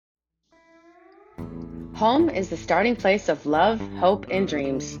Home is the starting place of love, hope, and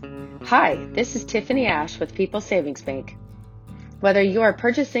dreams. Hi, this is Tiffany Ash with People's Savings Bank. Whether you are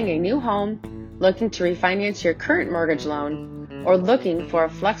purchasing a new home, looking to refinance your current mortgage loan, or looking for a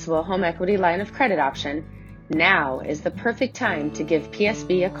flexible home equity line of credit option, now is the perfect time to give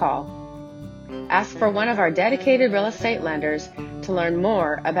PSB a call. Ask for one of our dedicated real estate lenders to learn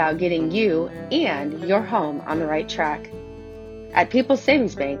more about getting you and your home on the right track. At People's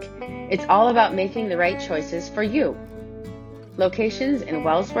Savings Bank, it's all about making the right choices for you. Locations in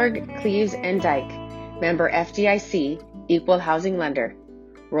Wellsburg, Cleves, and Dyke. Member FDIC, Equal Housing Lender.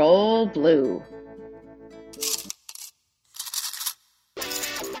 Roll Blue.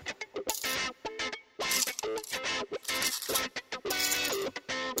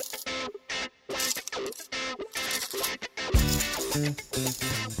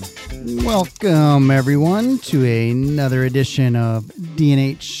 Welcome, everyone, to another edition of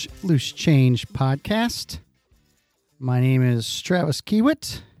D&H Loose Change Podcast. My name is Travis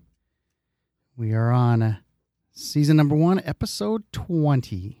Kiewit. We are on season number 1, episode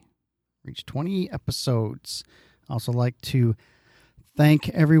 20. Reached 20 episodes. Also like to thank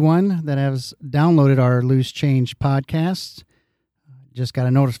everyone that has downloaded our Loose Change Podcast. Just got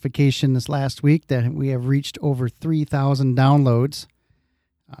a notification this last week that we have reached over 3,000 downloads.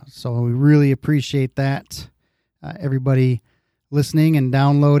 So we really appreciate that, everybody listening and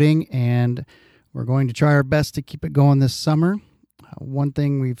downloading, and we're going to try our best to keep it going this summer. One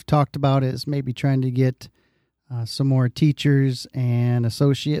thing we've talked about is maybe trying to get some more teachers and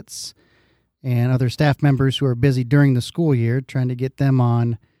associates and other staff members who are busy during the school year, trying to get them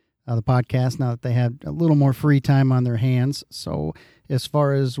on the podcast now that they have a little more free time on their hands. So as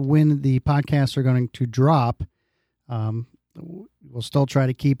far as when the podcasts are going to drop, we'll still try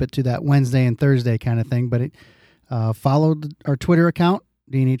to keep it to that Wednesday and Thursday kind of thing, but follow our Twitter account,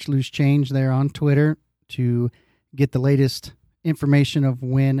 D&H Loose Change, there on Twitter to get the latest information of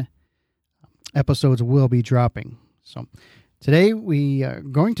when episodes will be dropping. So today we are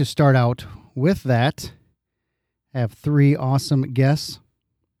going to start out with that. I have 3 awesome guests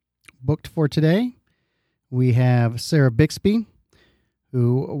booked for today. We have Sarah Bixby,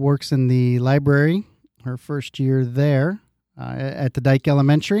 who works in the library, her first year there. At the Dyke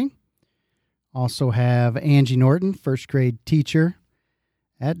Elementary. Also have Angie Norton, first grade teacher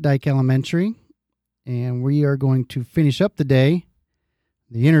at Dyke Elementary. And we are going to finish up the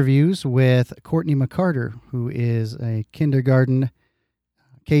interviews with Courtney McCarter, who is a kindergarten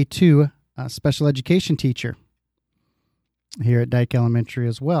K2 special education teacher here at Dyke Elementary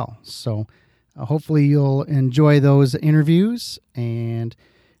as well. So hopefully you'll enjoy those interviews, and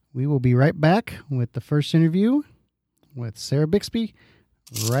we will be right back with the first interview with Sarah Bixby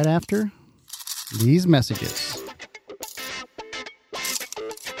right after these messages.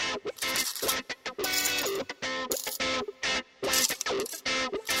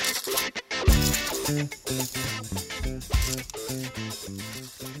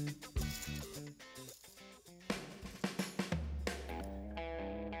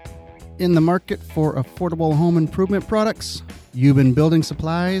 In the market for affordable home improvement products, Euban Building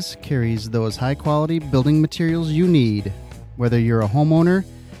Supplies carries those high-quality building materials you need. Whether you're a homeowner,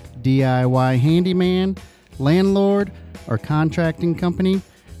 DIY handyman, landlord, or contracting company,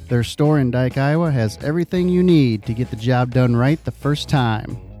 their store in Dyke, Iowa has everything you need to get the job done right the first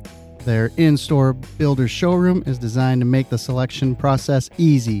time. Their in-store builder showroom is designed to make the selection process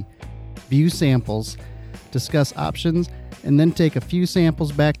easy. View samples, discuss options, and then take a few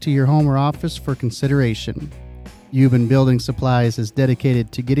samples back to your home or office for consideration. Euban Building Supplies is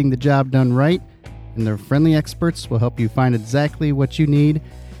dedicated to getting the job done right, and their friendly experts will help you find exactly what you need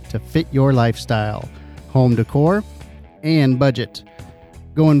to fit your lifestyle, home decor, and budget.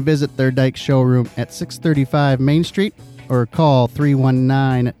 Go and visit their Dyke showroom at 635 Main Street or call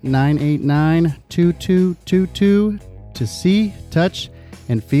 319-989-2222 to see, touch,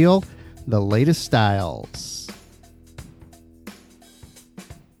 and feel the latest styles.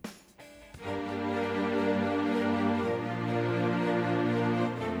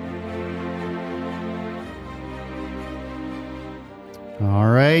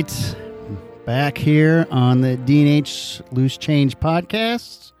 All right, back here on the D&H Loose Change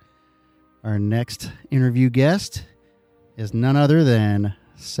Podcast. Our next interview guest is none other than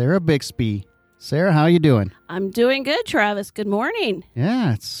Sarah Bixby. Sarah, how you doing? I'm doing good, Travis. Good morning.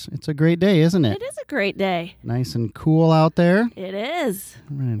 Yeah, it's a great day, isn't it? It is a great day. Nice and cool out there. It is.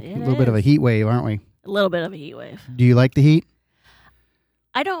 A little bit of a heat wave, aren't we? A little bit of a heat wave. Do you like the heat?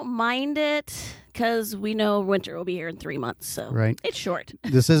 I don't mind it because we know winter will be here in 3 months, so right. It's short.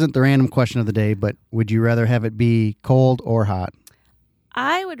 This isn't the random question of the day, but would you rather have it be cold or hot?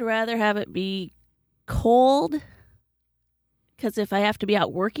 I would rather have it be cold, because if I have to be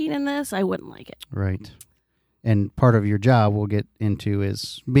out working in this, I wouldn't like it. Right. And part of your job we'll get into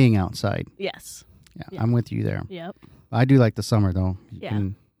is being outside. Yes. Yeah, I'm with you there. Yep. I do like the summer, though. Yeah.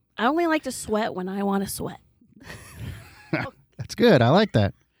 I only like to sweat when I want to sweat. That's good. I like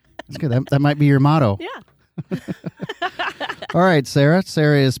that. That's good. That might be your motto. Yeah. All right, Sarah.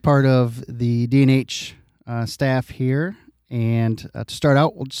 Sarah is part of the D&H staff here. And to start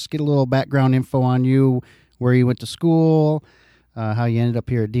out, we'll just get a little background info on you, where you went to school, how you ended up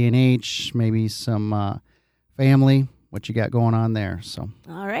here at D&H, maybe some family, what you got going on there. So,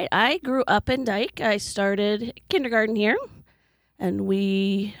 all right. I grew up in Dyke. I started kindergarten here, and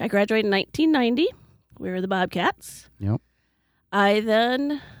I graduated in 1990. We were the Bobcats. Yep. I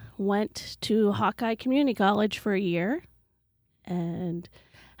then went to Hawkeye Community College for a year and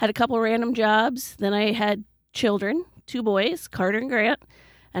had a couple random jobs. Then I had children, 2 boys, Carter and Grant,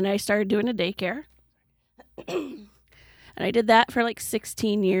 and I started doing a daycare. And I did that for like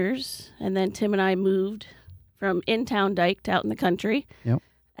 16 years. And then Tim and I moved from in-town Dyke to out in the country. Yep.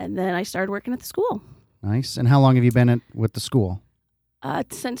 And then I started working at the school. Nice. And how long have you been with the school?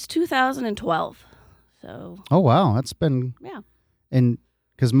 Since 2012. So. Oh, wow. That's been... Yeah. And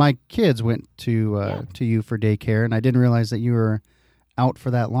because my kids went to you for daycare, and I didn't realize that you were out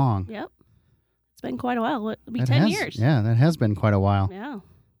for that long. Yep. It's been quite a while. It'll be 10 years. Yeah, that has been quite a while. Yeah.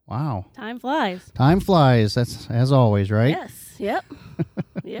 Wow. Time flies. Time flies. That's as always, right? Yes. Yep.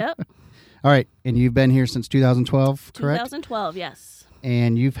 Yep. All right. And you've been here since 2012, correct? 2012, yes.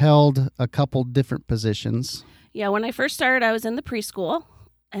 And you've held a couple different positions. Yeah, when I first started, I was in the preschool,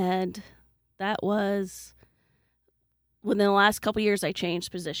 and that was within the last couple years I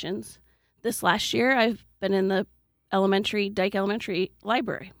changed positions. This last year, I've been in the Dyke Elementary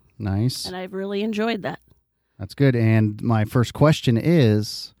Library. Nice. And I've really enjoyed that. That's good. And my first question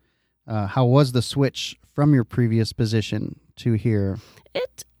is, how was the switch from your previous position to here?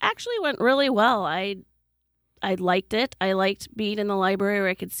 It actually went really well. I liked it. I liked being in the library where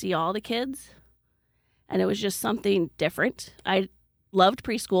I could see all the kids, and it was just something different. I loved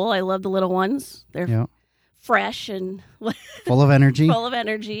preschool. I loved the little ones. They're fresh and full of energy. Full of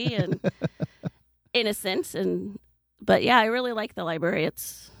energy and innocence. But yeah, I really like the library.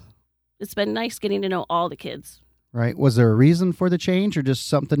 It's been nice getting to know all the kids. Right. Was there a reason for the change, or just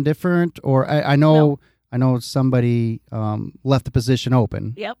something different? Or I know somebody left the position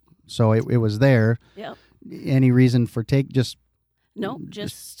open. Yep. So it was there. Yep. Any reason for just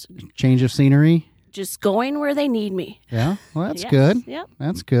change of scenery? Just going where they need me. Yeah. Well, that's good. Yep.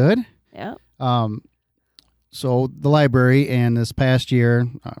 That's good. Yep. So the library, and this past year,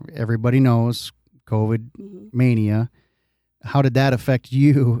 everybody knows COVID mania. How did that affect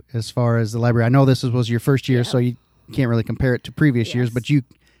you as far as the library? I know this was your first year, so you can't really compare it to previous years, but you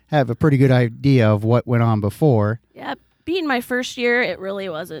have a pretty good idea of what went on before. Yeah, being my first year, it really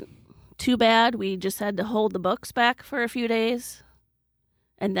wasn't too bad. We just had to hold the books back for a few days,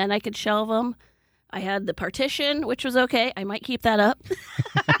 and then I could shelve them. I had the partition, which was okay. I might keep that up.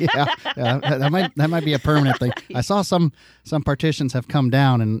 yeah, that might be a permanent thing. I saw some partitions have come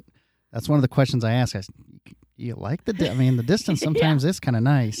down, and that's one of the questions I ask. You like the distance sometimes is kind of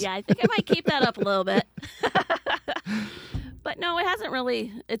nice. Yeah, I think I might keep that up a little bit. But no, it hasn't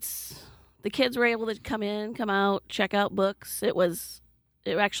really. The kids were able to come in, come out, check out books. It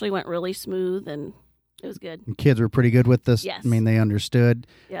actually went really smooth, and it was good. And kids were pretty good with this. Yes. I mean, they understood.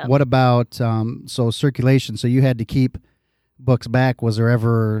 Yep. What about circulation? So you had to keep books back. Was there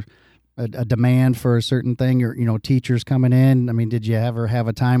ever a demand for a certain thing, or teachers coming in? I mean, did you ever have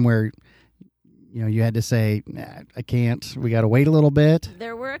a time where you had to say, nah, I can't, we got to wait a little bit?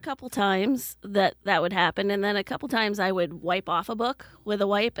 There were a couple times that would happen, and then a couple times I would wipe off a book with a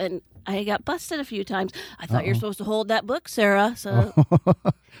wipe, and I got busted a few times. I thought you're supposed to hold that book, Sarah. So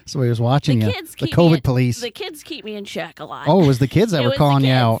he was watching the you. Kids the COVID police. The kids keep me in check a lot. Oh, it was the kids that were calling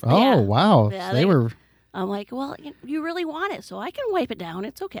you out. Yeah. Oh, wow. Yeah, they were... I'm like, well, you really want it, so I can wipe it down.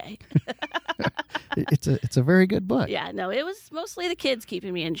 It's okay. It's a very good book. Yeah, no, it was mostly the kids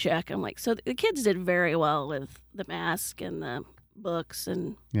keeping me in check. I'm like, so the kids did very well with the mask and the books,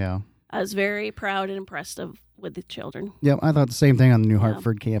 and I was very proud and impressed with the children. Yeah, I thought the same thing on the New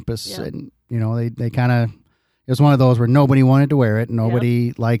Hartford campus, and they kind of, it was one of those where nobody wanted to wear it,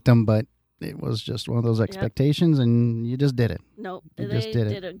 nobody liked them, but it was just one of those expectations, and you just did it. Nope, they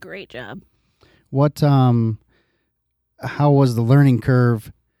did a great job. What, how was the learning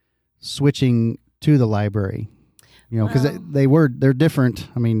curve switching to the library? Because they're different.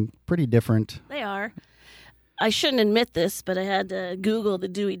 I mean, pretty different. They are. I shouldn't admit this, but I had to Google the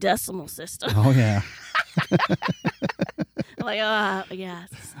Dewey Decimal System. Oh, yeah. I'm like, yeah.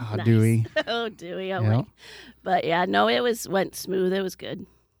 Oh, Nice. Dewey. Oh, Dewey. I'm Yep. like, but yeah, no, went smooth. It was good.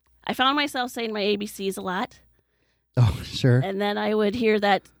 I found myself saying my ABCs a lot, Oh, sure. and then I would hear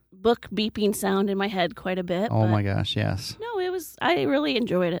that book beeping sound in my head quite a bit. Oh but my gosh, yes. No, I really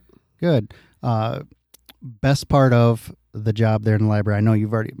enjoyed it. Good. Best part of the job there in the library. I know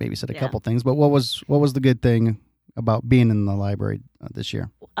you've already maybe said a Yeah. couple things, but what was the good thing about being in the library this year?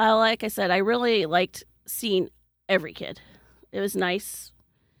 Like I said, I really liked seeing every kid. It was nice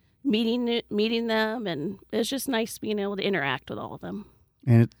meeting them, and it was just nice being able to interact with all of them.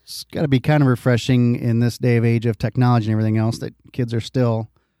 And it's got to be kind of refreshing in this day of age of technology and everything else that kids are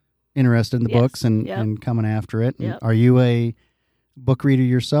still interested in the Yes. books and, Yep. and coming after it. And Yep. are you a book reader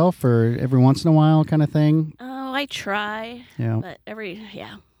yourself, or every once in a while kind of thing? Oh, I try, Yeah, but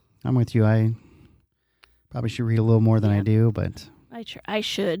I'm with you. I probably should read a little more than I Yeah. do, but I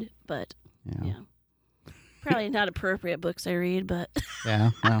should, but yeah. yeah. Probably not appropriate books I read, but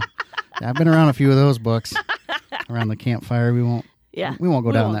Yeah, well, I've been around a few of those books around the campfire. We won't yeah. go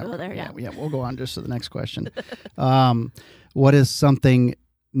We down won't that. go there, yeah, yeah. we'll go on just to the next question. What is something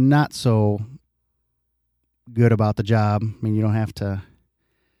not so good about the job? I mean, you don't have to,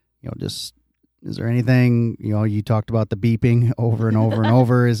 just. Is there anything you talked about the beeping over and over and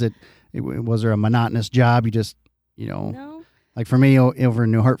over? Was there a monotonous job? You just No, like for me over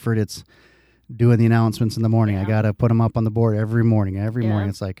in New Hartford, it's doing the announcements in the morning. I Yeah. got to put them up on the board every morning. Every Yeah. morning,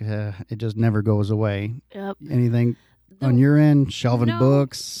 it's like it just never goes away. yep. Anything on your end? Shelving No,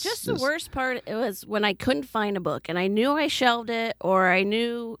 books? Just the worst part, it was when I couldn't find a book, and I knew I shelved it, or I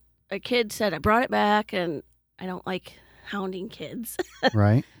knew a kid said I brought it back, and I don't like hounding kids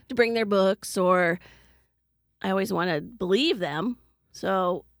Right. to bring their books, or I always want to believe them.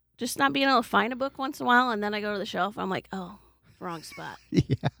 So just not being able to find a book once in a while, and then I go to the shelf, I'm like, oh, wrong spot.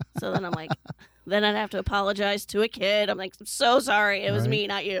 Yeah. So then I'm like, then I'd have to apologize to a kid. I'm like, I'm so sorry. It was Right. me,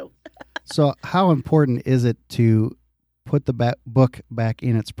 not you. So how important is it to put the book back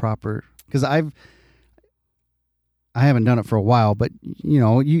in its proper? Because I haven't done it for a while, but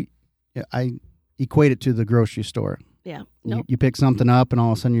I equate it to the grocery store. Yeah. You, Nope. you pick something up, and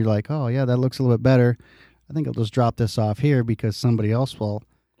all of a sudden you're like, oh yeah, that looks a little bit better. I think I'll just drop this off here because somebody else will.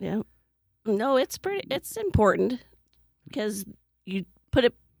 Yeah. No, it's important because you put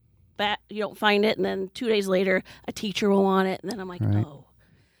it back, you don't find it, and then 2 days later a teacher will want it, and then I'm like, Right. oh,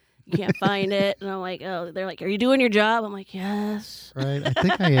 you can't find it. And I'm like, oh, they're like, are you doing your job? I'm like, yes. Right. I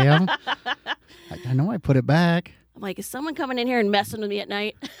think I am. I know I put it back. I'm like, is someone coming in here and messing with me at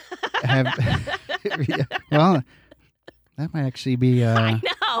night? Yeah, well, that might actually be. I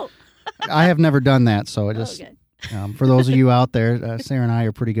know. I have never done that, so it just Okay. for those of you out there, Sarah and I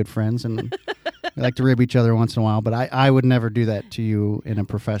are pretty good friends, and we like to rib each other once in a while. But I would never do that to you in a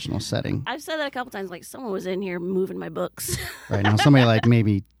professional setting. I've said that a couple times. Like, someone was in here moving my books. Right now, somebody like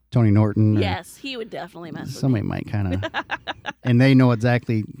maybe Tony Norton. Or Yes, he would definitely mess with somebody me. might kind of, and they know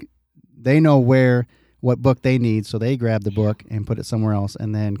exactly. They know what book they need, so they grab the book and put it somewhere else,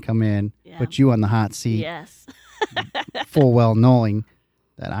 and then come in, Yeah. put you on the hot seat, Yes. full well knowing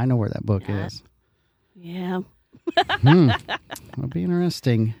that I know where that book Yeah. is. Yeah. That'll be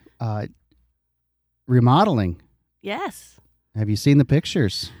interesting. Remodeling. Yes. Have you seen the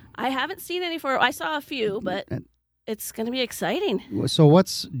pictures? I haven't seen any I saw a few, but it's going to be exciting. So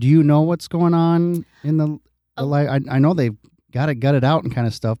do you know what's going on in the I know they've got it gutted out and kind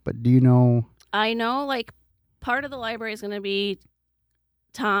of stuff, but do you know? I know, like, part of the library is going to be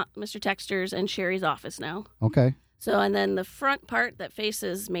Mr. Texter's and Sherry's office now. Okay. So, and then the front part that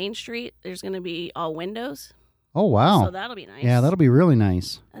faces Main Street, there's going to be all windows. Oh, wow. So that'll be nice. Yeah, that'll be really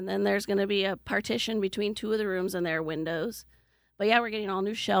nice. And then there's going to be a partition between two of the rooms and their windows. But yeah, we're getting all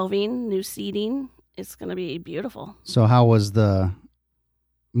new shelving, new seating. It's going to be beautiful. So how was the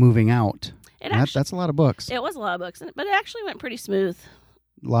moving out? That's a lot of books. It was a lot of books, but it actually went pretty smooth.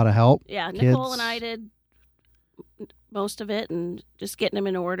 A lot of help. Yeah, Kids. Nicole and I did most of it, and just getting them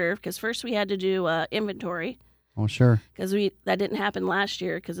in order, because first we had to do inventory, Oh, sure. because that didn't happen last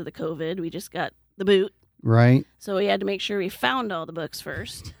year because of the COVID. We just got the boot, Right. so we had to make sure we found all the books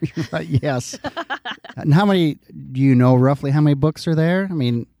first. Right. Yes. And how many, do you know roughly how many books are there? I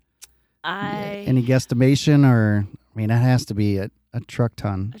mean, any guesstimation, or, I mean, that has to be a truck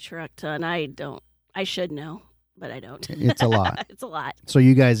ton. A truck ton. I should know, but I don't. It's a lot. It's a lot. So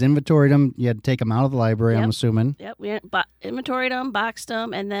you guys inventoried them. You had to take them out of the library, I'm Yep. assuming. Yep, we inventoried them, boxed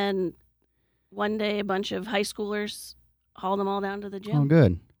them, and then one day a bunch of high schoolers hauled them all down to the gym. Oh,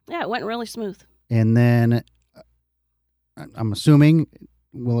 good. Yeah, it went really smooth. And then I'm assuming,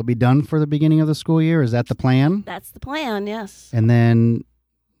 will it be done for the beginning of the school year? Is that the plan? That's the plan, yes. And then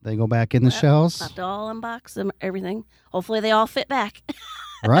They go back in the shells. Have to all unbox them, everything. Hopefully they all fit back.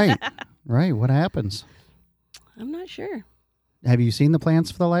 Right. What happens? I'm not sure. Have you seen the plans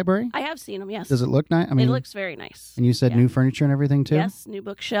for the library? I have seen them, yes. Does it look nice? I mean, it looks very nice. And you said new furniture and everything too? Yes, new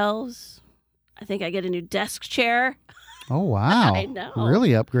bookshelves. I think I get a new desk chair. Oh, wow. I know. Really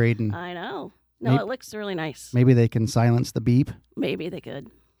upgrading. I know. No, it looks really nice. Maybe they can silence the beep. Maybe they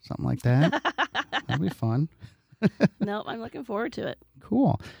could. Something like that. That'd be fun. No, I'm looking forward to it.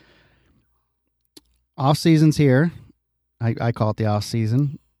 Cool. Off season's here. I call it the off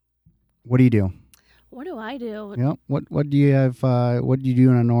season. What do you do? What do I do? Yep. What do you have? What do you do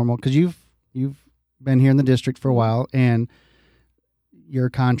in a normal? Because you've been here in the district for a while, and your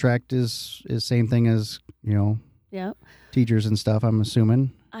contract is same thing as Yep. teachers and stuff. I'm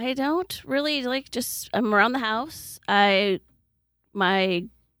assuming. I don't really I'm around the house. My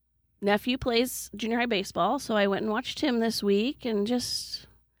nephew plays junior high baseball, so I went and watched him this week, and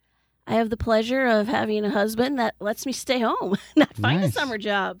I have the pleasure of having a husband that lets me stay home, not find a summer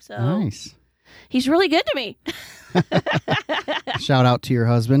job. So nice. He's really good to me. Shout out to your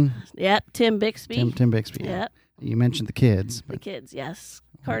husband. Yep, Tim Bixby. Tim Bixby. Yeah. Yep. You mentioned the kids. The kids, yes.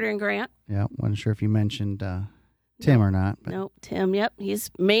 Carter and Grant. Yeah, wasn't sure if you mentioned Tim or not. But. Nope, Tim, yep.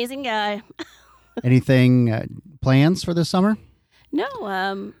 He's an amazing guy. Anything plans for this summer? No,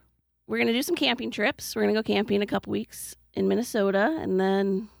 we're going to do some camping trips. We're going to go camping a couple weeks in Minnesota, and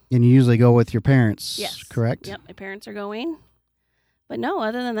then... And you usually go with your parents, yes. Correct? Yep, my parents are going. But no,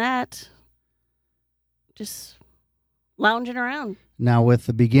 other than that, just lounging around. Now, with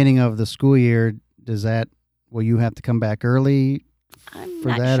the beginning of the school year, will you have to come back early I'm for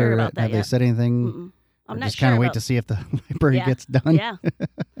not that, sure or about that have yet. they said anything? Mm-mm. I'm not just sure. kind of wait to see if the library gets done. Yeah.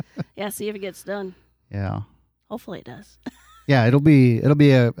 Yeah, see if it gets done. Yeah. Hopefully it does. Yeah, it'll be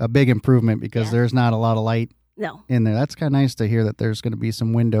a big improvement because there's not a lot of light No. in there. That's kind of nice to hear that there's going to be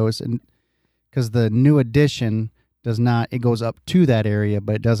some windows, and because the new addition it goes up to that area,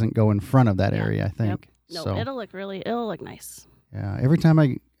 but it doesn't go in front of that area, I think. Yep. No, so, it'll look nice. Yeah. Every time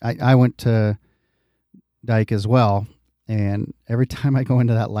I went to Dyke as well, and every time I go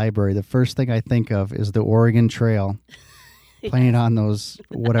into that library, the first thing I think of is the Oregon Trail. Playing on those,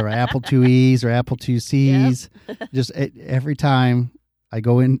 whatever, Apple IIe's or Apple IIc's. Yep. Just every time I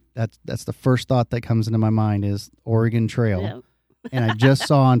go in, that's the first thought that comes into my mind is Oregon Trail. Yep. And I just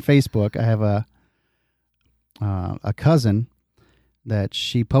saw on Facebook, I have a cousin that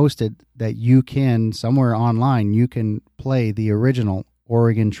she posted that you can, somewhere online, you can play the original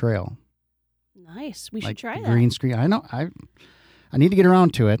Oregon Trail. Nice. We should try that. Green screen. I know. I need to get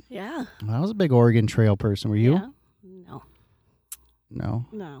around to it. Yeah. I was a big Oregon Trail person. Were you? Yeah. No.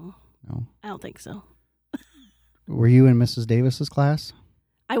 No. I don't think so. Were you in Mrs. Davis's class?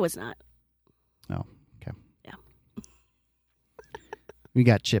 I was not. Oh, okay. Yeah. We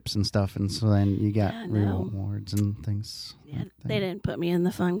got chips and stuff, and so then you got rewards and things. Yeah, they didn't put me in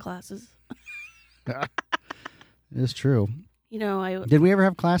the fun classes. It's true. Did we ever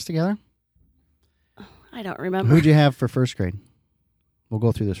have class together? I don't remember. Who'd you have for first grade? We'll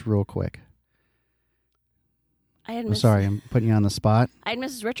go through this real quick. I'm sorry, I'm putting you on the spot. I had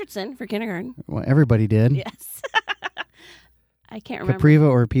Mrs. Richardson for kindergarten. Well, everybody did. Yes. I can't remember. Capriva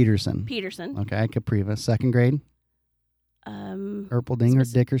or Peterson? Peterson. Okay, I had Capriva. Second grade? Erpelding or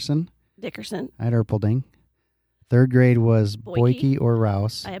Dickerson? Dickerson. I had Erpelding. Third grade was Boyke or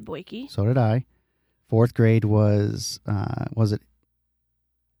Rouse. I had Boyke. So did I. Fourth grade was it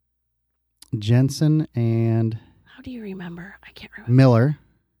Jensen and... How do you remember? I can't remember. Miller.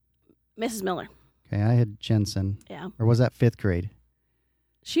 Mrs. Miller. Okay, I had Jensen. Yeah. Or was that fifth grade?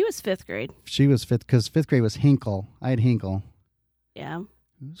 She was fifth grade. She was fifth, because fifth grade was Hinkle. I had Hinkle. Yeah.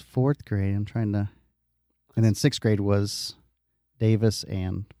 It was fourth grade. I'm trying to... And then sixth grade was Davis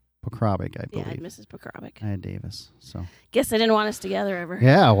and Pokrabic, I believe. Yeah, I had Mrs. Pokrabic. I had Davis, so... Guess they didn't want us together ever.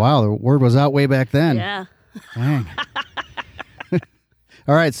 Yeah, wow, the word was out way back then. Yeah. Dang.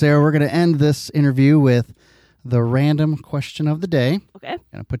 All right, Sarah, we're going to end this interview with the random question of the day. Okay.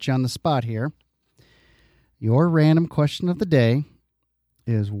 Going to put you on the spot here. Your random question of the day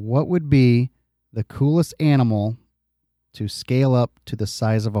is, what would be the coolest animal to scale up to the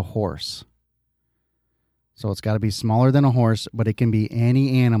size of a horse? So it's got to be smaller than a horse, but it can be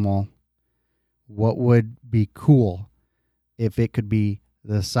any animal. What would be cool if it could be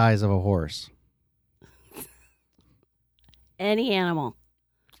the size of a horse? Any animal.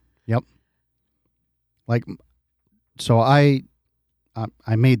 Yep. So I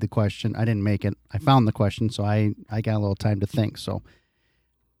made the question. I didn't make it. I found the question, so I got a little time to think. So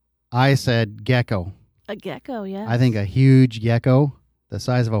I said gecko. A gecko, yeah. I think a huge gecko, the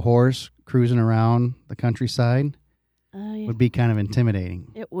size of a horse, cruising around the countryside. would be kind of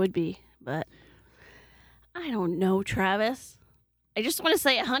intimidating. It would be, but I don't know, Travis. I just want to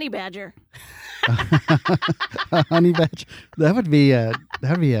say a honey badger. A honey badger. That would be a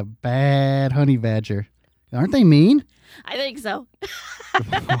bad honey badger. Aren't they mean? I think so.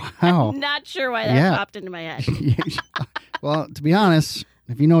 Wow. Not sure why that popped into my head. Well, to be honest,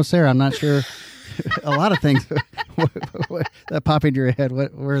 if you know Sarah, I'm not sure a lot of things that pop into your head,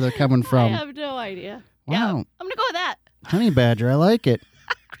 where they're coming from. I have no idea. Wow. Yeah, I'm going to go with that. Honey badger, I like it.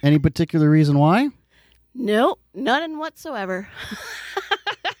 Any particular reason why? Nope, none whatsoever.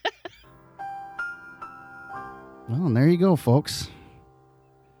 Well, and there you go, folks.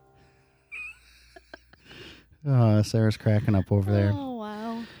 Sarah's cracking up over there. Oh,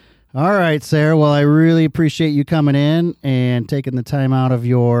 wow. All right, Sarah. Well, I really appreciate you coming in and taking the time out of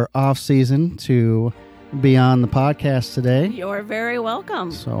your off season to be on the podcast today. You're very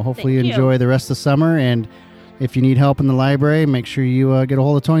welcome. So hopefully you Thank enjoy the rest of the summer. And if you need help in the library, make sure you get a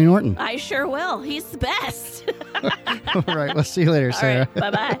hold of Tony Norton. I sure will. He's the best. All right. We'll see you later, Sarah. All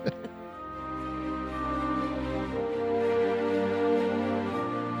right, bye-bye.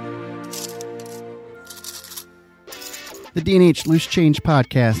 The D&H Loose Change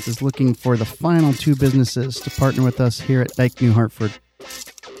Podcast is looking for the final 2 businesses to partner with us here at Dyke New Hartford.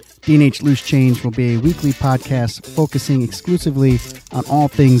 D&H Loose Change will be a weekly podcast focusing exclusively on all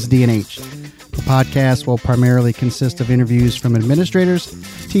things D&H. The podcast will primarily consist of interviews from administrators,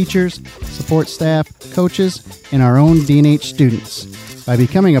 teachers, support staff, coaches, and our own D&H students. By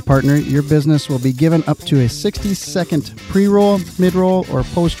becoming a partner, your business will be given up to a 60-second pre-roll, mid-roll, or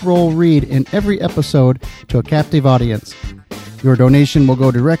post-roll read in every episode to a captive audience. Your donation will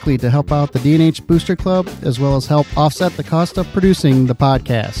go directly to help out the D&H Booster Club, as well as help offset the cost of producing the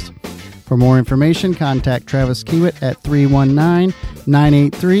podcast. For more information, contact Travis Kiewit at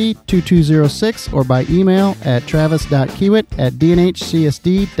 319-983-2206 or by email at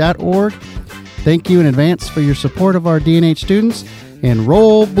travis.kiewit@dnhcsd.org. Thank you in advance for your support of our D&H students, and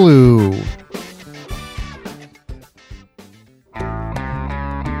roll blue.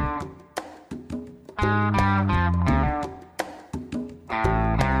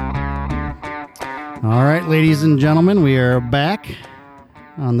 All right, ladies and gentlemen, we are back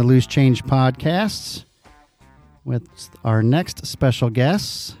on the Loose Change Podcasts with our next special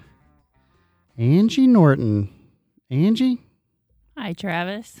guest, Angie Norton. Angie? Hi,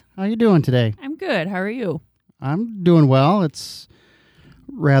 Travis. How you doing today? I'm good. How are you? I'm doing well. It's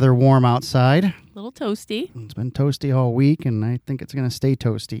rather warm outside. A little toasty. It's been toasty all week, and I think it's going to stay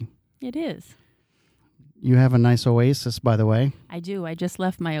toasty. It is. You have a nice oasis, by the way. I do. I just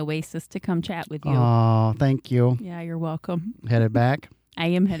left my oasis to come chat with you. Oh, thank you. Yeah, you're welcome. Headed back? I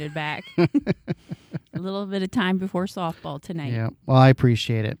am headed back. A little bit of time before softball tonight. Yeah. Well, I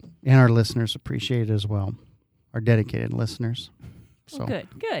appreciate it. And our listeners appreciate it as well. Our dedicated listeners. So Well, good,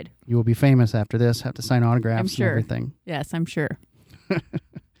 good. You will be famous after this. Have to sign autographs I'm sure. and everything. Yes, I'm sure.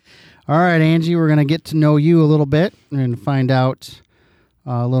 All right, Angie, we're going to get to know you a little bit and find out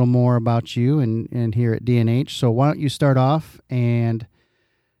a little more about you and here at D&H. So why don't you start off and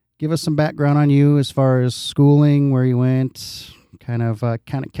give us some background on you as far as schooling, where you went, kind of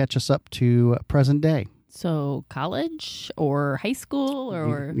catch us up to present day. So college or high school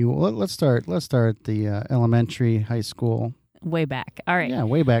or Let's start at the elementary, high school. way back. All right. Yeah,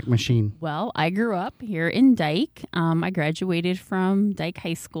 way back machine. Well, I grew up here in Dyke. I graduated from Dyke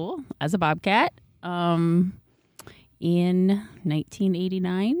High School as a Bobcat in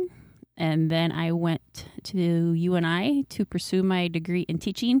 1989. And then I went to UNI to pursue my degree in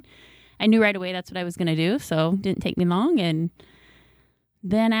teaching. I knew right away that's what I was going to do, so it didn't take me long. And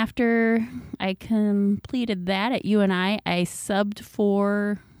then after I completed that at UNI, I subbed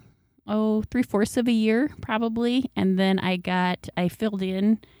for 3/4 of a year probably, and then I filled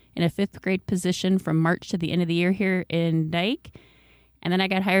in a 5th grade position from March to the end of the year here in Dyke, and then I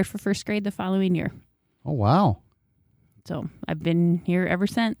got hired for 1st grade the following year. Oh, wow. So I've been here ever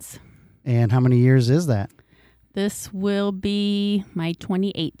since. And how many years is that? This will be my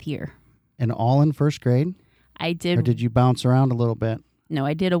 28th year. And all in 1st grade? I did. Or did you bounce around a little bit? No,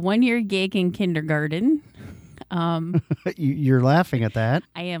 I did a 1-year gig in kindergarten. You're laughing at that.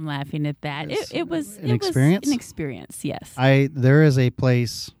 I am laughing at that. It was an experience? An experience, yes. There is a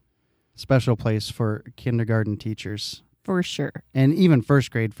special place for kindergarten teachers. For sure. And even 1st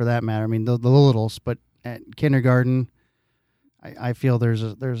grade for that matter. I mean, the littles, but at kindergarten, I feel there's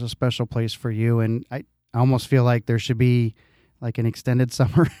a special place for you. And I almost feel like there should be like an extended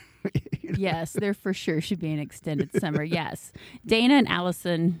summer. Yes, there for sure should be an extended summer. Yes. Dana and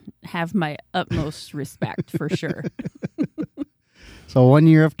Allison have my utmost respect for sure. So 1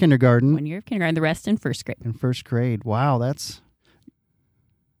 year of kindergarten. 1 year of kindergarten, the rest in first grade. In first grade. Wow, that's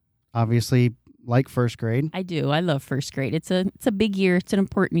obviously like first grade. I do. I love first grade. It's a big year. It's an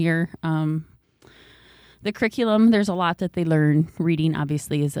important year. The curriculum, there's a lot that they learn. Reading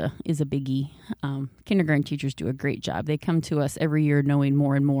obviously is a biggie. Kindergarten teachers do a great job. They come to us every year knowing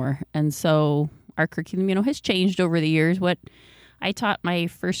more and more. And so our curriculum, has changed over the years. What I taught my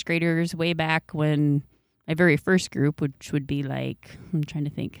first graders way back when my very first group, which would be like, I'm trying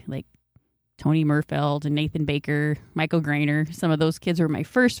to think, like Tony Murfeld and Nathan Baker, Michael Greiner. Some of those kids were my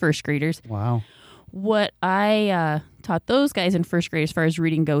first graders. Wow. What I taught those guys in first grade as far as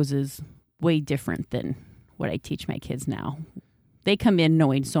reading goes is way different than what I teach my kids now. They come in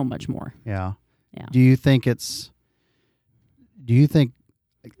knowing so much more. Yeah. Yeah. Do you think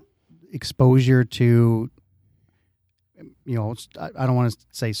exposure to, I don't want to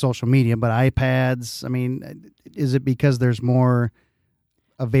say social media, but iPads, I mean, is it because there's more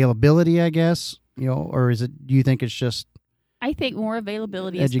availability, I guess, or do you think it's just I think more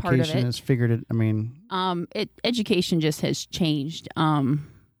availability is part of it. Education has figured it, I mean. Education just has changed.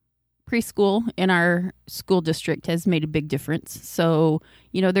 Preschool in our school district has made a big difference. So,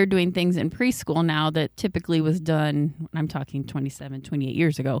 they're doing things in preschool now that typically was done, I'm talking 27, 28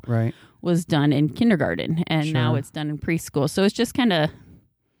 years ago, right, was done in kindergarten. And now it's done in preschool. So it's just kind of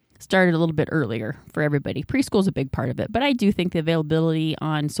started a little bit earlier for everybody. Preschool is a big part of it. But I do think the availability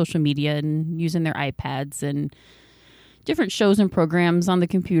on social media and using their iPads and different shows and programs on the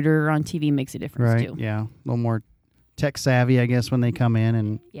computer or on TV makes a difference too. Yeah, a little more tech savvy, I guess, when they come in,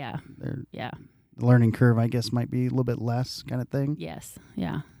 and the learning curve, I guess, might be a little bit less, kind of thing. Yes,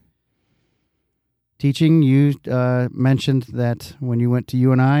 yeah. Teaching, you mentioned that when you went to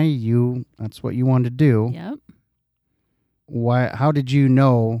UNI, that's what you wanted to do. Yep. Why? How did you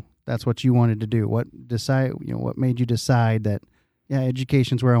know that's what you wanted to do? What made you decide that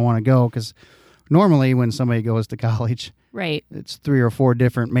education's where I want to go? Because normally, when somebody goes to college, right, it's 3 or 4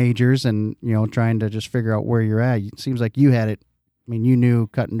 different majors, and trying to just figure out where you're at. It seems like you had it. I mean, you knew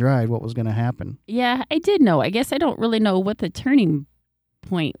cut and dried what was going to happen. Yeah, I did know. I guess I don't really know what the turning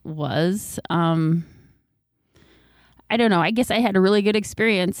point was. I don't know. I guess I had a really good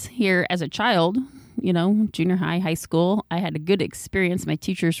experience here as a child. Junior high, high school. I had a good experience. My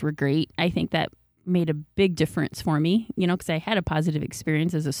teachers were great. I think that made a big difference for me. Because I had a positive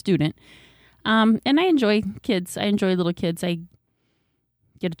experience as a student. And I enjoy kids. I enjoy little kids. I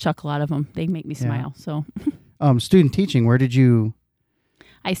get a chuckle out of them. They make me smile. So, student teaching. Where did you?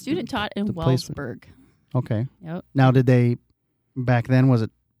 I student taught in Wellsburg. Okay. Yep. Now, did they back then? Was it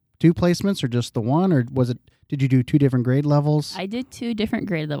 2 placements or just the one, or was it? Did you do 2 different grade levels? I did 2 different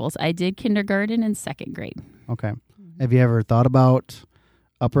grade levels. I did kindergarten and second grade. Okay. Mm-hmm. Have you ever thought about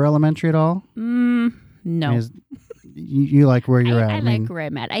upper elementary at all? No. You like where you're at? I like where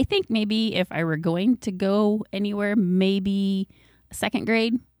I'm at. I think maybe if I were going to go anywhere, maybe second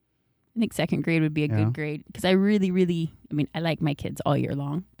grade. I think second grade would be a good grade because I really, I like my kids all year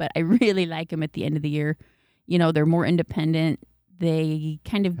long, but I really like them at the end of the year. They're more independent. They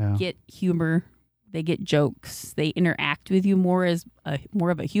kind of get humor. They get jokes. They interact with you more as more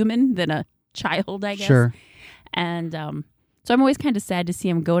of a human than a child, I guess. Sure. And so I'm always kind of sad to see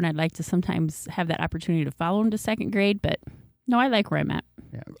them go, and I'd like to sometimes have that opportunity to follow them to second grade. But no, I like where I'm at.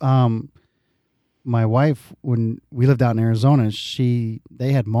 Yeah. My wife, when we lived out in Arizona,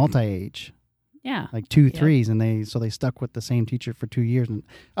 they had multi-age. Yeah. Like 2 3s, and they stuck with the same teacher for 2 years. And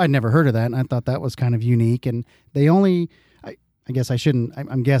I'd never heard of that, and I thought that was kind of unique. And they only, I guess I shouldn't,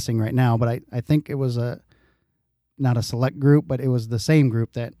 I'm guessing right now, but I think it was not a select group, but it was the same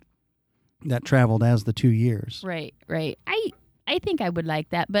group that traveled as the 2 years. Right. I think I would like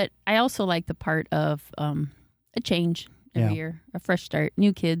that, but I also like the part of a change every year, a fresh start,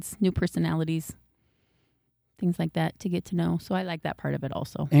 new kids, new personalities, things like that to get to know. So I like that part of it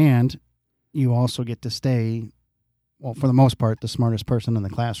also. And you also get to stay, well, for the most part, the smartest person in the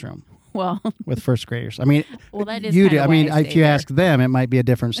classroom. Well, with first graders. I mean, well, that is you do. I mean, if you ask them, it might be a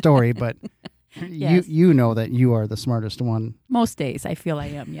different story, but yes. you know that you are the smartest one. Most days I feel I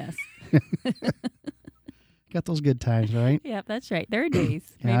am, yes. Got those good times, right? Yeah, that's right. There are days,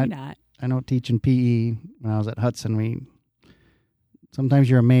 maybe not. I know teaching PE when I was at Hudson, sometimes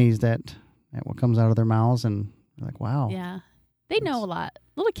you're amazed at what comes out of their mouths, and you're like, wow. Yeah. They know a lot.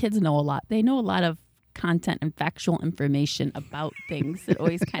 Little kids know a lot. They know a lot of content and factual information about things. It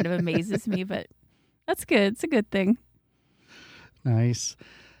always kind of amazes me, but that's good. It's a good thing. Nice.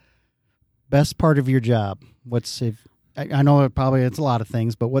 Best part of your job? I know it's a lot of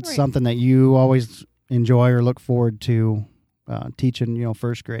things, but what's something that you always enjoy or look forward to teaching,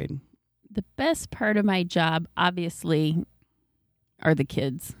 first grade? The best part of my job, obviously, are the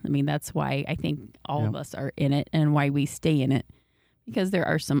kids. I mean, that's why I think all of us are in it and why we stay in it, because there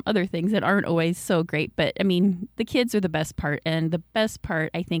are some other things that aren't always so great. But I mean, the kids are the best part. And the best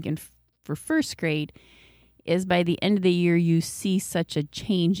part, I think, for first grade is by the end of the year, you see such a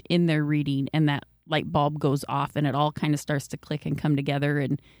change in their reading, and that light bulb goes off and it all kind of starts to click and come together,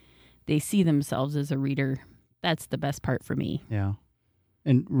 and they see themselves as a reader. That's the best part for me. Yeah.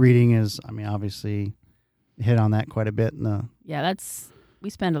 And reading is, I mean, obviously hit on that quite a bit in the... Yeah, we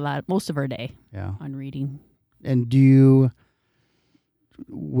spend most of our day Yeah. on reading. And do you,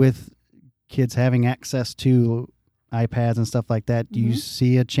 with kids having access to iPads and stuff like that, do you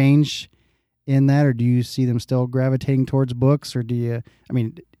see a change in that, or do you see them still gravitating towards books, or do you, I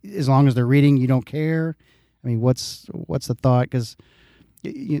mean, as long as they're reading, you don't care? I mean, what's the thought? Because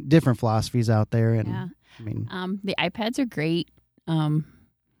different philosophies out there, and Yeah. I mean, the iPads are great. I'm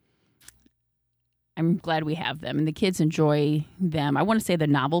glad we have them, and the kids enjoy them. I want to say the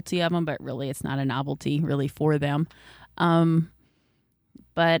novelty of them, but really it's not a novelty really for them.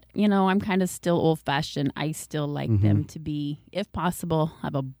 But, you know, I'm kind of still old-fashioned. I still like them to be, if possible,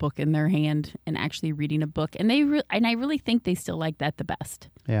 have a book in their hand and actually reading a book. And I really think they still like that the best.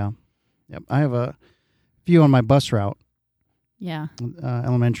 yeah. Yep. I have a few on my bus route, Yeah.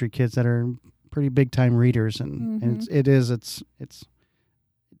 elementary kids that are pretty big-time readers, and it's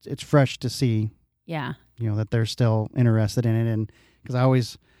fresh to see, Yeah. you know, that they're still interested in it. And because I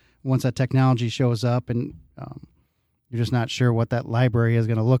always, once that technology shows up, and you're just not sure what that library is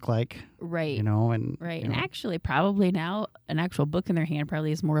going to look like, Right. you know, and Right. you And know, actually, probably now, an actual book in their hand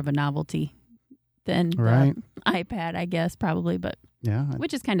probably is more of a novelty than Right. the iPad, I guess, probably. But yeah,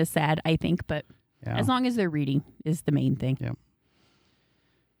 which is kind of sad, I think. But yeah. as long as they're reading is the main thing. Yeah.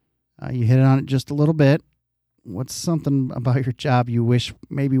 You hit on it just a little bit. What's something about your job you wish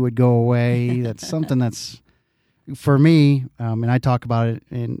maybe would go away? That's something that's, for me, and I talk about it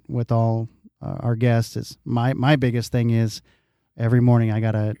with all our guests, is my biggest thing is every morning I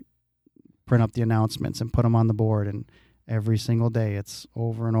got to print up the announcements and put them on the board, and every single day it's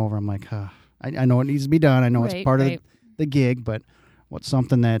over and over. I'm like, I know it needs to be done. I know it's part of the gig, but what's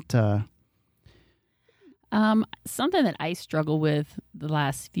something that... Something that I struggle with the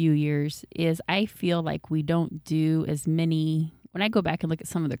last few years is I feel like we don't do as many. When I go back and look at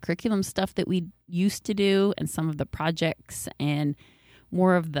some of the curriculum stuff that we used to do, and some of the projects and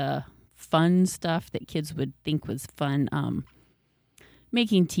more of the fun stuff that kids would think was fun,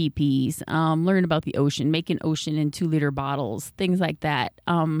 making teepees, learn about the ocean, making ocean in 2-liter bottles, things like that.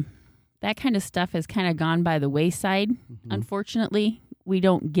 That kind of stuff has kind of gone by the wayside. Unfortunately, we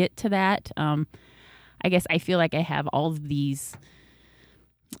don't get to that. I guess I feel like I have all of these,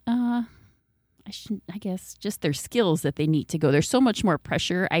 I guess, just their skills that they need to go. There's so much more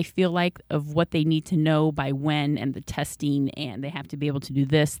pressure, I feel like, of what they need to know by when, and the testing, and they have to be able to do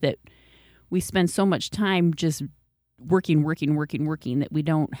this, that we spend so much time just working that we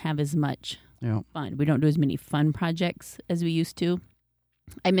don't have as much fun. We don't do as many fun projects as we used to.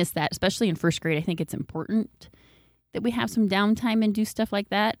 I miss that, especially in first grade. I think it's important that we have some downtime and do stuff like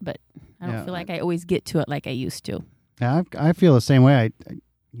that, but I don't feel like I always get to it like I used to. Yeah, I feel the same way. I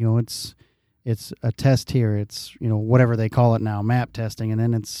it's a test here. It's, you know, whatever they call it now, MAP testing, and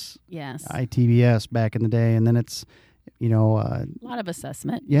then it's ITBS back in the day, and then it's, you know, a lot of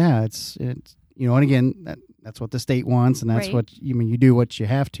assessment. Yeah, it's you know, and again, that's what the state wants, and that's what you do what you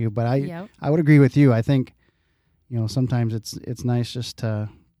have to. But I would agree with you. I think, you know, sometimes it's nice just to,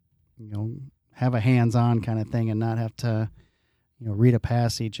 you know, have a hands-on kind of thing and not have to, you know, read a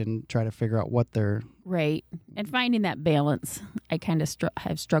passage and try to figure out what they're... Right. And finding that balance, I kind of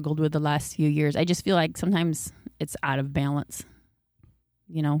have struggled with the last few years. I just feel like sometimes it's out of balance.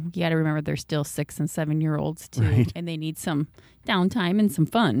 You know, you got to remember they're still 6 and 7-year-olds too, and they need some downtime and some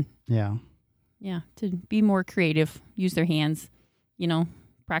fun. Yeah. Yeah, to be more creative, use their hands, you know,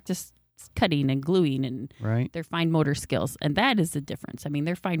 practice cutting and gluing and their fine motor skills. And that is the difference. I mean,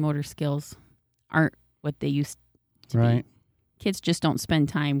 their fine motor skills aren't what they used to be. Kids just don't spend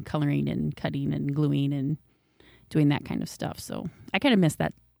time coloring and cutting and gluing and doing that kind of stuff. So I kind of miss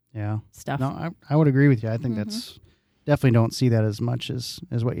that stuff. No, I would agree with you. I think that's definitely don't see that as much as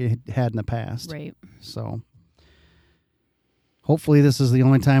what you had in the past. Right. So hopefully this is the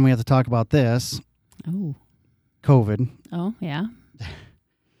only time we have to talk about this. Oh. COVID. Oh, yeah.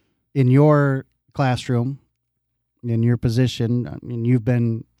 In your classroom, in your position, I mean, you've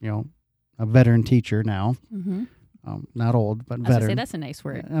been, you know, a veteran teacher now. Not old, but veteran. I was gonna say, that's a nice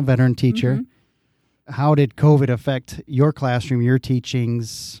word. A veteran teacher. How did COVID affect your classroom, your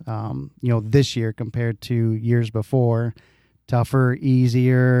teachings, you know, this year compared to years before? Tougher,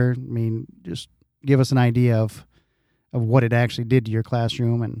 easier? I mean, just give us an idea of of what it actually did to your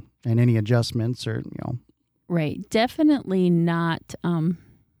classroom and any adjustments or, Right. Definitely not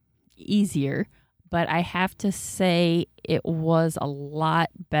easier, but I have to say it was a lot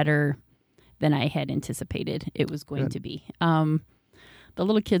better than I had anticipated it was going Good. to be. The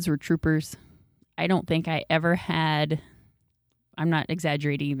little kids were troopers. I don't think I ever had, I'm not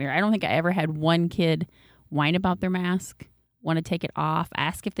exaggerating either, I don't think I ever had one kid whine about their mask, want to take it off,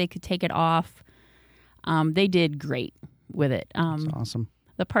 ask if they could take it off. They did great with it. That's awesome.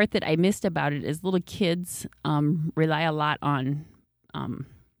 The part that I missed about it is little kids rely a lot on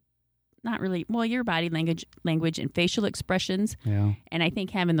your body language and facial expressions. Yeah. And I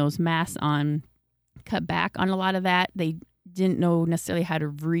think having those masks on cut back on a lot of that. They didn't know necessarily how to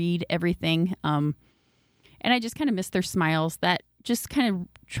read everything. And I just kind of missed their smiles. That just kind of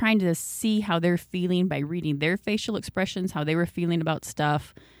trying to see how they're feeling by reading their facial expressions, how they were feeling about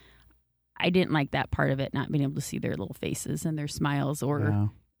stuff. I didn't like that part of it, not being able to see their little faces and their smiles, or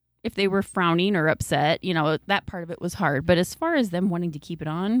if they were frowning or upset, that part of it was hard. But as far as them wanting to keep it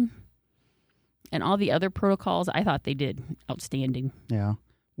on and all the other protocols, I thought they did outstanding. Yeah.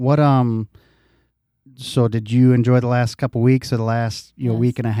 What, so did you enjoy the last couple weeks or the last, Yes.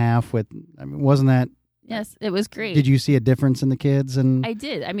 week and a half wasn't that? Yes, it was great. Did you see a difference in the kids? And I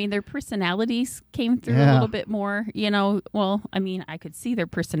did. I mean, their personalities came through a Yeah. little bit more, Well, I mean, I could see their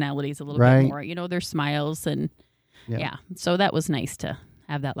personalities a little Right. bit more, their smiles. And yeah. So that was nice to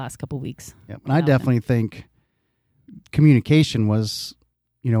have that last couple weeks. Yeah, and I definitely think communication was,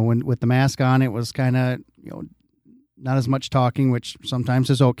 when with the mask on, it was kind of, not as much talking, which sometimes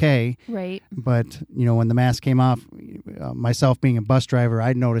is okay. Right. But, when the mask came off, myself being a bus driver,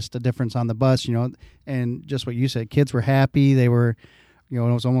 I noticed a difference on the bus, and just what you said, kids were happy. They were, it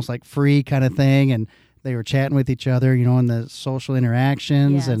was almost like free kind of thing. And they were chatting with each other, in the social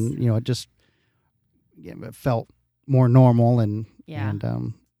interactions. Yes. And, it just it felt more normal. And, Yeah.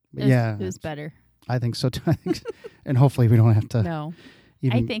 and It was better. I think so too. And hopefully we don't have to. No,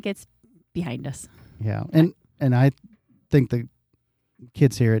 Even, I think it's behind us. Yeah, and I think the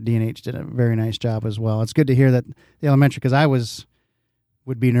kids here at D&H did a very nice job as well. It's good to hear that the elementary, because I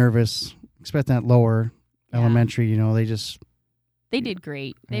would be nervous, expecting that lower elementary. They did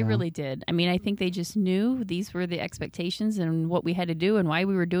great. They Yeah. really did. I mean, I think they just knew these were the expectations and what we had to do and why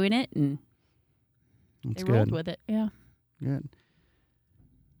we were doing it, and That's they rolled good. with it. Yeah. Good.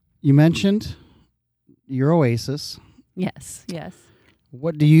 You mentioned your Oasis. Yes. Yes.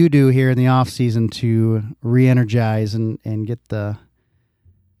 What do you do here in the off season to re-energize and get the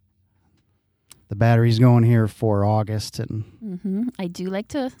batteries going here for August? And I do like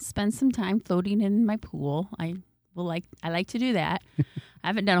to spend some time floating in my pool. I like to do that. I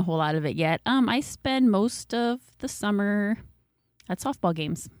haven't done a whole lot of it yet. I spend most of the summer at softball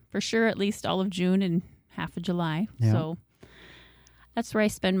games for sure, at least all of June and half of July. Yeah. So that's where I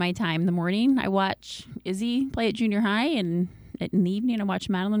spend my time. In the morning, I watch Izzy play at junior high, and in the evening, I watch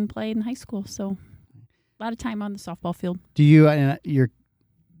Madeline play in high school. So a lot of time on the softball field. do you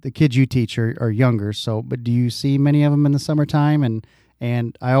the kids you teach are younger, but do you see many of them in the summertime?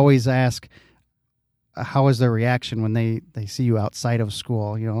 And I always ask, how is their reaction when they see you outside of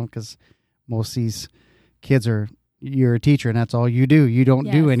school? Because most of these kids you're a teacher and that's all you do. You don't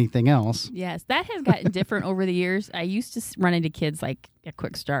do Yes. anything else. Yes, that has gotten different over the years. I used to run into kids like at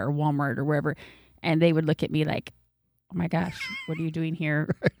Quick Start or Walmart or wherever, and they would look at me like, "Oh my gosh, what are you doing here?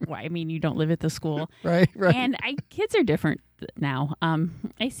 Why? I mean, you don't live at the school." Right. And kids are different now.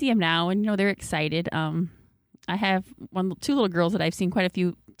 I see them now, and they're excited. I have two little girls that I've seen quite a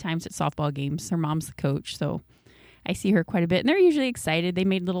few times at softball games. Their mom's the coach, so I see her quite a bit, and they're usually excited. They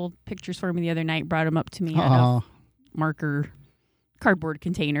made little pictures for me the other night, brought them up to me out of marker cardboard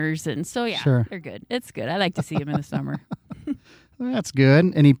containers, and so Sure. they're good. It's good. I like to see them in the summer. That's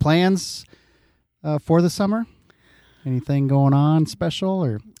good. Any plans for the summer? Anything going on special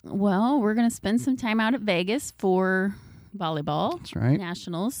or? Well, we're going to spend some time out at Vegas for volleyball. That's right.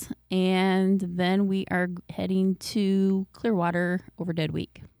 Nationals, and then we are heading to Clearwater over Dead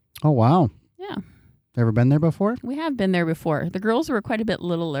Week. Oh, wow. Yeah, Ever been there before? we have been there before. The girls were quite a bit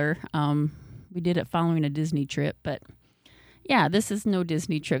littler. We did it following a Disney trip, but yeah, this is no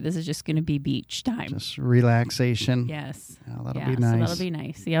Disney trip. This is just going to be beach time. Just relaxation. Yes. Yeah, that'll Yeah, be so nice. that'll be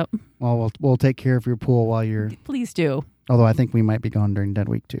nice. Yep. Well, we'll take care of your pool while you're. Please do. Although I think we might be gone during Dead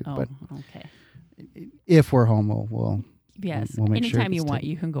Week too. Oh, But okay. if we're home, we'll. Yes. We'll make sure Anytime it you gets want, taken.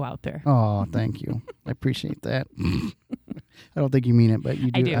 you can go out there. Oh, thank you. I appreciate that. I don't think you mean it, but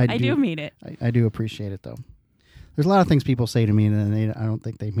you do. I do mean it. I do appreciate it though. There's a lot of things people say to me, and I don't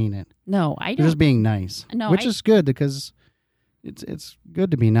think they mean it. No, I They're don't. just being nice, No, which I- is good because it's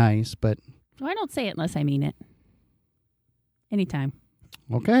good to be nice. But Well, I don't say it unless I mean it. Anytime.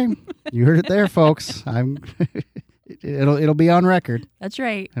 Okay, you heard it there, folks. It'll be on record. That's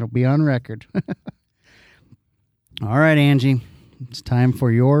right. It'll be on record. All right, Angie. It's time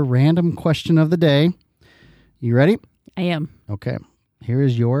for your random question of the day. You ready? I am. Okay. Here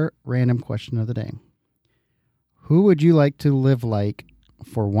is your random question of the day. Who would you like to live like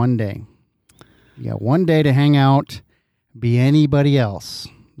for one day? You got one day to hang out, be anybody else.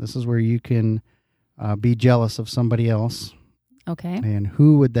 This is where you can be jealous of somebody else. Okay. And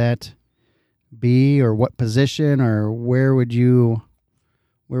who would that be, or what position, or where would you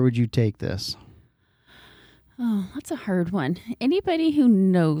take this? Oh, that's a hard one. Anybody who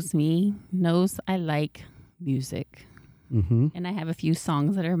knows me knows I like music. Mm-hmm. And I have a few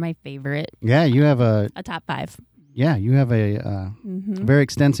songs that are my favorite. Yeah, you have A top 5. a Mm-hmm. very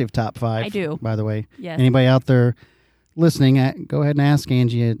extensive top 5. I do. By the way. Yes. Anybody out there listening, go ahead and ask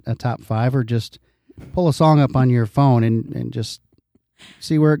Angie a top 5, or just pull a song up on your phone and just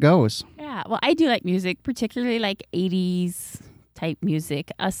see where it goes. Yeah. Well, I do like music, particularly like 80s type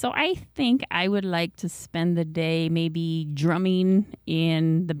music. So I think I would like to spend the day maybe drumming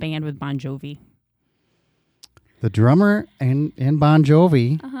in the band with Bon Jovi. The drummer and Bon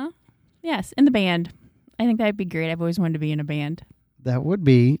Jovi, Uh-huh. Yes, in the band. I think that'd be great. I've always wanted to be in a band. that would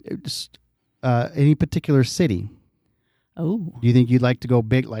be just any particular city. Oh. Do you think you'd like to go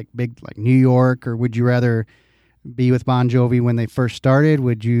big like New York, or would you rather be with Bon Jovi when they first started?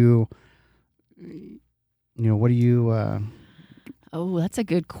 Would you, what do you... Oh, that's a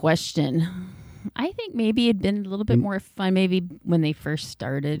good question. I think maybe it'd been a little bit more fun maybe when they first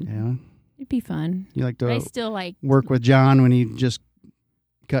started. Yeah, It'd be fun. you like But I to still like work with John when he just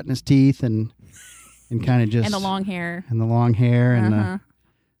cutting his teeth and kind of just... and the long hair. And the long hair and Uh-huh.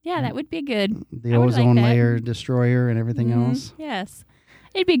 Yeah, that would be good. the I would ozone like that. layer destroyer and everything Mhm. else. Yes.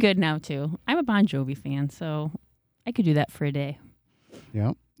 It'd be good now, too. I'm a Bon Jovi fan, so I could do that for a day.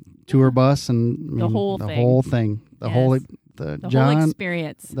 Yep. Tour bus and The whole the thing. whole thing. The Yes. whole The John whole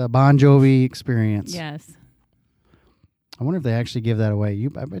experience. the Bon Jovi experience. Yes. I wonder if they actually give that away.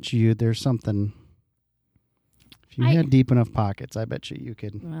 I bet you there's something. If you I- had deep enough pockets, I bet you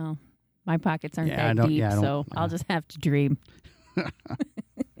could. Well, my pockets aren't Yeah, I that don't- deep, yeah, I don't- so I'll just have to dream.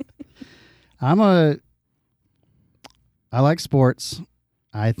 I like sports.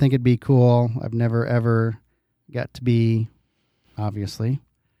 I think it'd be cool. I've never ever got to be, obviously.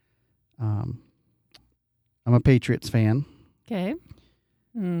 I'm a Patriots fan, Okay.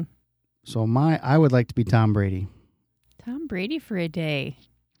 so I would like to be Tom Brady. Tom Brady for a day.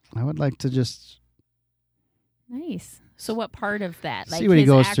 I would like to just Nice. So what part of that? see what he his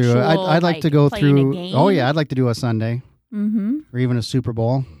goes through. actual, I'd like to go playing a through. game? Oh yeah, I'd like to do a Sunday Mm-hmm. or even a Super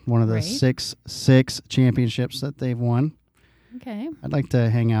Bowl, one of the Right. six championships that they've won. Okay. I'd like to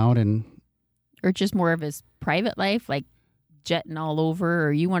hang out and Or just more of his private life, like jetting all over,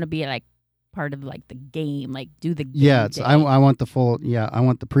 or you want to be like part of like the game, like do the game yeah, day. I want the full. Yeah, I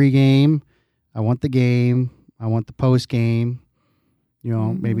want the pregame. I want the game. I want the postgame.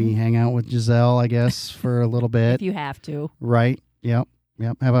 Maybe hang out with Giselle, I guess, for a little bit. if you have to. Right. Yep.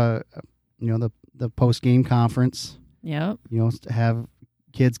 Have the post game conference. Yep. Have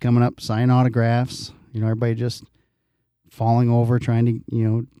kids coming up, sign autographs. Everybody just falling over, trying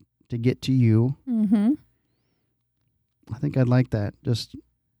to to get to you. Mm-hmm. I think I'd like that. Just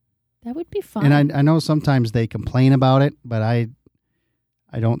That would be fun. and I know sometimes they complain about it, but I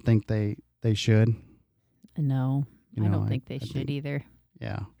don't think they should. No, You I know, don't think they I should think- either.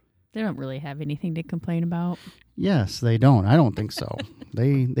 Yeah. They don't really have anything to complain about. Yes, they don't. I don't think so.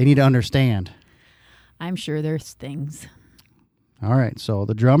 They need to understand. I'm sure there's things. All right. So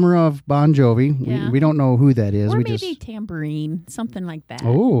the drummer of Bon Jovi, Yeah. we don't know who that is. Or we maybe just tambourine, something like that.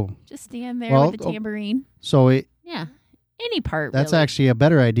 oh, Just stand there Well, with the tambourine. so Yeah. Any part, that's really. actually a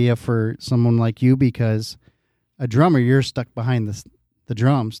better idea for someone like you, because a drummer, you're stuck behind the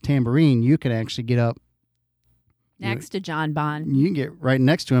drums. Tambourine, you can actually get up. Next to John Bon. You can get right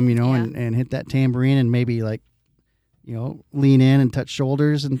next to him, Yeah. and hit that tambourine and maybe lean in and touch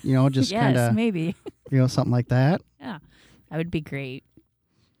shoulders and just Yes, kind of maybe. something like that. Yeah. That would be great.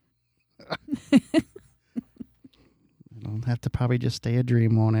 It'll have to probably just stay a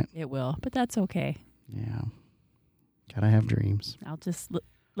dream, won't it? It will, but that's okay. Yeah. Gotta have dreams. I'll just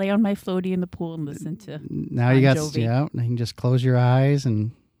lay on my floaty in the pool and listen to. Now Bon you got Jovi. now you can just close your eyes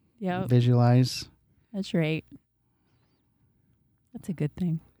and Yep, visualize. that's right. That's a good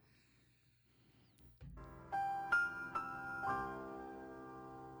thing.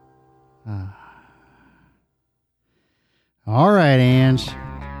 All right, Ange.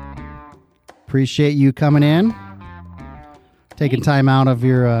 Appreciate you coming in, taking time out of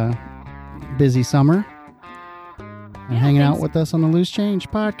your busy summer. and hanging out with us on the Loose Change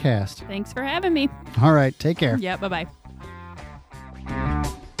podcast. Thanks for having me. All right, take care. Yeah, bye-bye.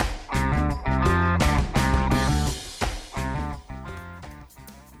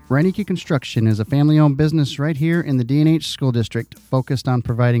 Reineke Construction is a family-owned business right here in the D&H School District, focused on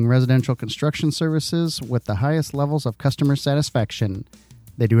providing residential construction services with the highest levels of customer satisfaction.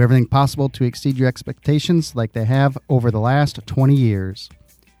 They do everything possible to exceed your expectations like they have over the last 20 years.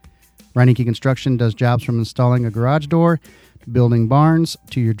 Reineke Construction does jobs from installing a garage door, to building barns,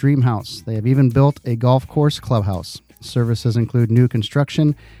 to your dream house. They have even built a golf course clubhouse. Services include new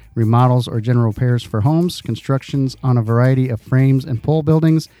construction, remodels or general repairs for homes, constructions on a variety of frames and pole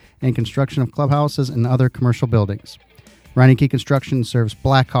buildings, and construction of clubhouses and other commercial buildings. Reineke Construction serves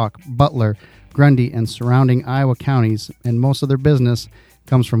Blackhawk, Butler, Grundy, and surrounding Iowa counties, and most of their business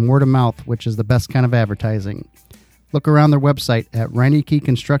comes from word of mouth, which is the best kind of advertising. Look around their website at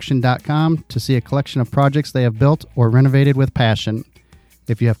reinekeconstruction.com to see a collection of projects they have built or renovated with passion.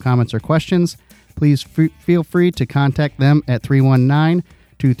 If you have comments or questions, please feel free to contact them at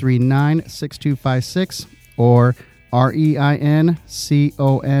 319-239-6256 or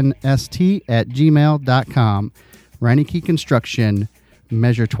reinconst@gmail.com. Reineke Construction.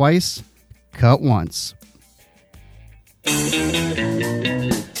 Measure twice, cut once.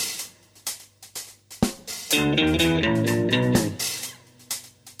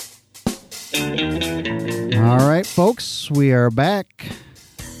 All right, folks, we are back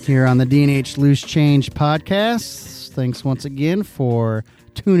here on the D&H Loose Change podcast. Thanks once again for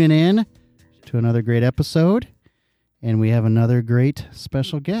tuning in to another great episode. And we have another great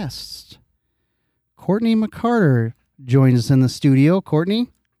special guest. Courtney McCarter joins us in the studio. Courtney,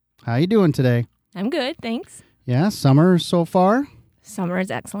 how you doing today? I'm good, thanks. Yeah, summer so far? Summer is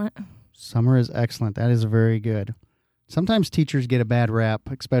excellent. Summer is excellent. That is very good. Sometimes teachers get a bad rap,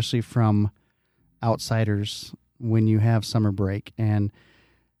 especially from outsiders when you have summer break. And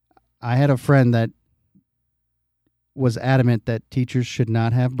I had a friend that was adamant that teachers should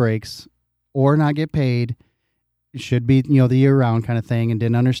not have breaks or not get paid. It should be, the year-round kind of thing, and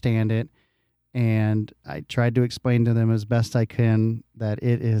didn't understand it. And I tried to explain to them as best I can that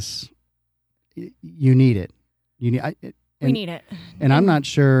it is, you need it. We need it. And I'm not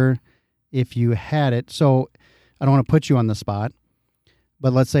sure if you had it. So I don't want to put you on the spot,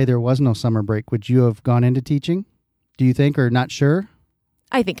 but let's say there was no summer break. Would you have gone into teaching, do you think, or not sure?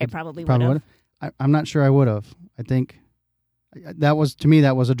 I think I probably would have. I'm not sure I would have. I think that was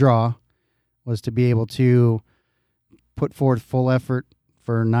a draw, was to be able to put forth full effort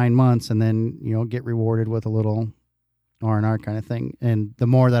for 9 months and then, get rewarded with a little R&R kind of thing. And the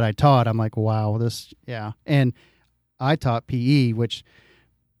more that I taught, I'm like, wow, yeah. And I taught PE, which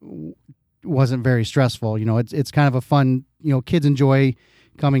wasn't very stressful. It's kind of a fun, kids enjoy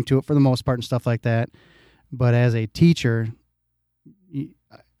coming to it for the most part and stuff like that. But as a teacher,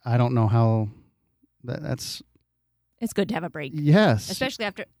 I don't know how that's. It's good to have a break. Yes. Especially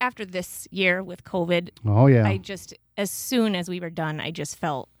after this year with COVID. Oh, yeah. As soon as we were done, I just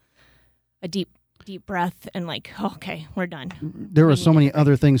felt a deep breath and like, okay, we're done. There were so many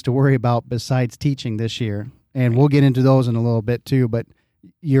other things to worry about besides teaching this year. And we'll get into those in a little bit too. But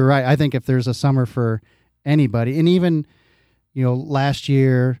you're right. I think if there's a summer for anybody, and even, last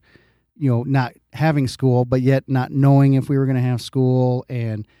year, not having school, but yet not knowing if we were going to have school,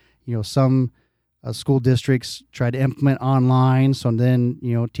 and, some school districts tried to implement online. So then,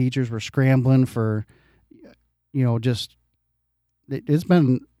 teachers were scrambling for, it's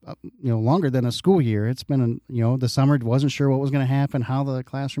been, longer than a school year. It's been, the summer, wasn't sure what was going to happen, how the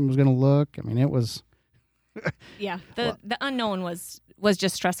classroom was going to look. I mean, it was. Yeah. The unknown was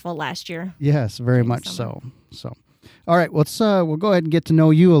just stressful last year. Yes, very much so. So, all right, we'll go ahead and get to know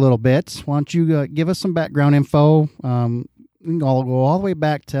you a little bit. Why don't you give us some background info? I'll go all the way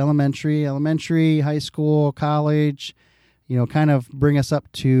back to elementary, high school, college, kind of bring us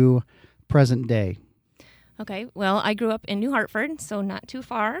up to present day. Okay. Well, I grew up in New Hartford, so not too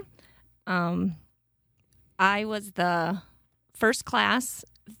far. I was the first class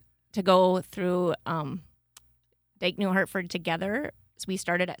to go through Dike New Hartford together. So we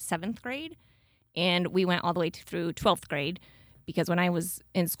started at 7th grade, and we went all the way through 12th grade, because when I was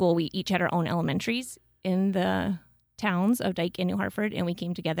in school, we each had our own elementaries in the towns of Dike and New Hartford, and we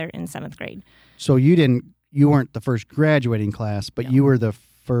came together in 7th grade. So you weren't the first graduating class, but you were the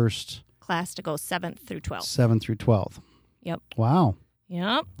first class to go 7th through 12th. 7th through 12th. Yep. Wow.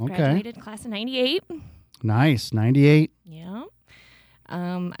 Yep. Okay. Graduated class of 98. Nice. 98. Yeah.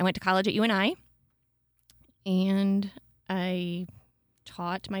 I went to college at UNI, and I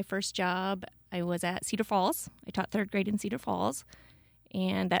taught my first job. I was at Cedar Falls. I taught 3rd grade in Cedar Falls.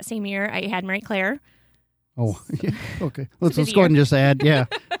 And that same year, I had Mary Claire Oh, yeah. Okay. a Let's busy go ahead year. and just add, yeah.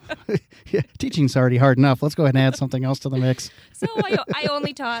 Yeah. Teaching's already hard enough. Let's go ahead and add something else to the mix. So I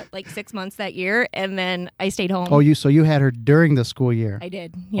only taught like 6 months that year, and then I stayed home. Oh, so you had her during the school year. I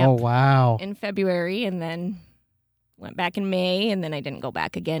did. Yep. Oh, wow. In February, and then went back in May, and then I didn't go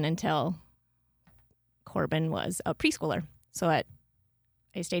back again until Corbin was a preschooler. So I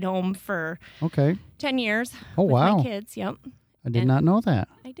stayed home for Okay. 10 years Oh, with wow. my kids. Yep. I did And- not know that.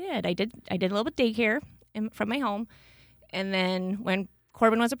 I did a little bit daycare from my home, and then when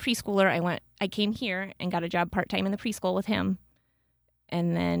Corbin was a preschooler, I came here and got a job part-time in the preschool with him,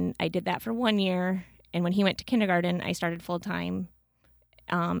 and then I did that for 1 year, and when he went to kindergarten, I started full-time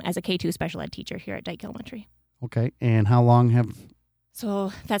as a K2 special ed teacher here at Dyke Elementary. Okay. And how long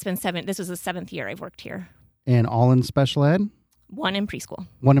So that's been this was the 7th year I've worked here. and all in special ed? 1 in preschool,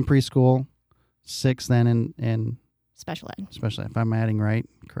 1 in preschool, 6 then in special ed. special ed, if I'm adding right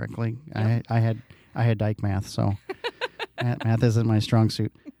correctly. Yep. I had Dyke math, so math isn't my strong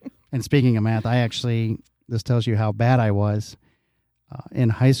suit. And speaking of math, this tells you how bad I was in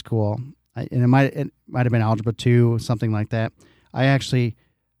high school. And it might have been Algebra 2, something like that. I actually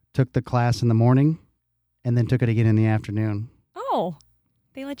took the class in the morning and then took it again in the afternoon. Oh,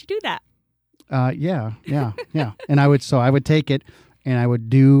 they let you do that. Yeah. And I would take it and I would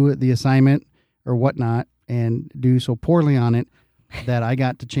do the assignment or whatnot and do so poorly on it that I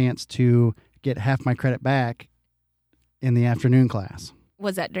got the chance to get half my credit back in the afternoon class.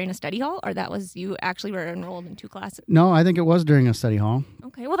 Was that during a study hall, or that was you actually were enrolled in 2 classes? No, I think it was during a study hall.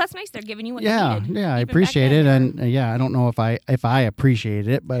 Okay, well that's nice. They're giving you what Yeah, you needed. yeah, I Even back appreciate it, then, and I don't know if I appreciated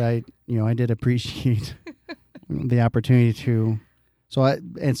it, but I did appreciate the opportunity to.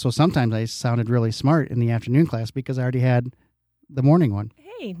 So sometimes I sounded really smart in the afternoon class because I already had the morning one.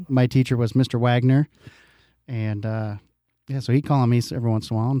 Hey, My teacher was Mr. Wagner, and so he'd call on me every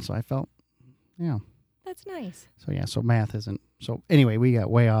once in a while, and so I felt, that's nice. so math isn't. So anyway, we got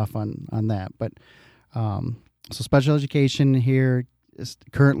way off on that, but so special education here is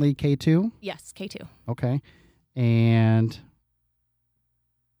currently K2. Yes, K2. Okay. And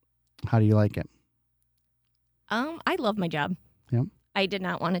how do you like it? I love my job. Yep. I did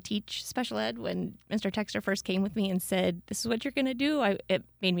not want to teach special ed when Mr. Texter first came with me and said, "This is what you're going to do." It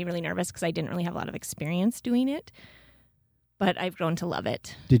made me really nervous because I didn't really have a lot of experience doing it, but I've grown to love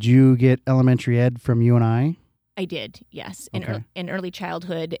it. Did you get elementary ed from UNI? I did, yes, Okay. in early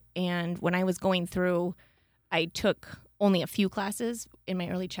childhood. And when I was going through, I took only a few classes in my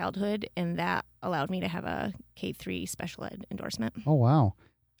early childhood, and that allowed me to have a K3 special ed endorsement. Oh, wow.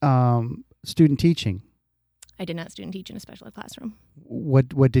 Student teaching. I did not student teach in a special ed classroom.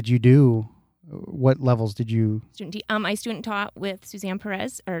 What did you do? What levels did you? I student taught with Suzanne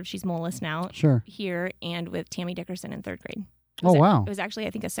Perez, or she's Molis now, Sure. here, and with Tammy Dickerson in 3rd grade. Oh, wow. It was actually,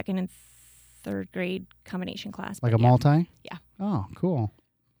 I think, a 2nd and 3rd grade combination class. Like but a yeah. multi? Yeah. Oh, cool.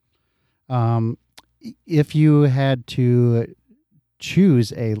 If you had to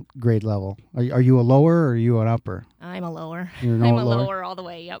choose a grade level, are you a lower or are you an upper? I'm a lower. You're I'm a lower all the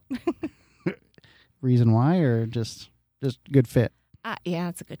way. Yep. Reason why, or just good fit? Yeah,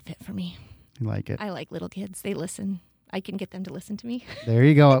 it's a good fit for me. You like it? I like little kids. They listen. I can get them to listen to me. There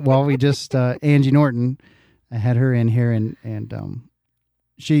you go. Well, we just Angie Norton, I had her in here, and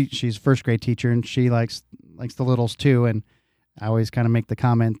she's first grade teacher, and she likes the littles too. And I always kind of make the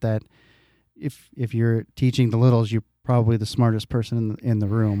comment that if you're teaching the littles, you're probably the smartest person in the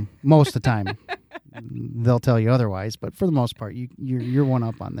room most of the time. They'll tell you otherwise, but for the most part, you're one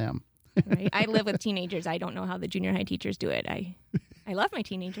up on them. Right? I live with teenagers. I don't know how the junior high teachers do it. I love my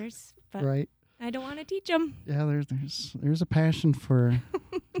teenagers, but Right? I don't want to teach them. Yeah. There's a passion for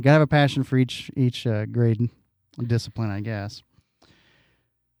you gotta have a passion for each grade discipline, I guess.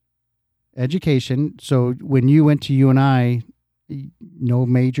 Education. So when you went to UNI, no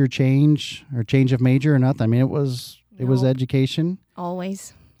major change or change of major or nothing. I mean, it was No. education.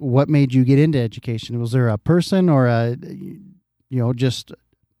 Always. What made you get into education? Was there a person or just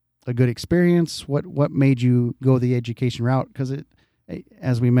a good experience? What made you go the education route? Because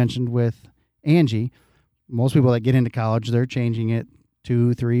as we mentioned with Angie, most people that get into college, they're changing it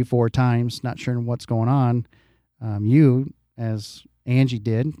 2, 3, 4 times, not sure what's going on. You, as Angie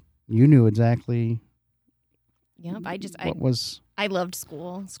did, you knew exactly. Yep. I I loved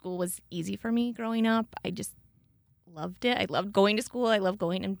school. School was easy for me growing up. I just loved it. I loved going to school. I loved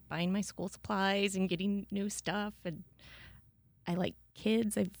going and buying my school supplies and getting new stuff. And I like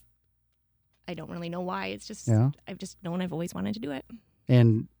kids. I don't really know why. It's just I've just known I've always wanted to do it.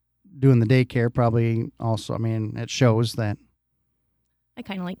 And doing the daycare probably also. I mean, it shows that. I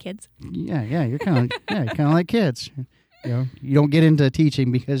kind of like kids. Yeah, you're kind of like kids. You don't get into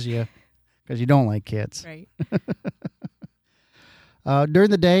teaching because because you don't like kids. Right. During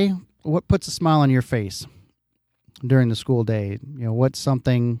the day, what puts a smile on your face during the school day? You know, what's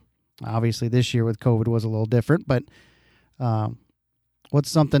something, obviously this year with COVID was a little different, but what's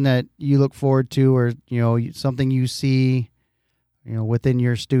something that you look forward to, or, you know, something you see, you know, within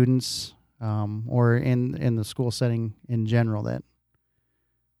your students or in the school setting in general that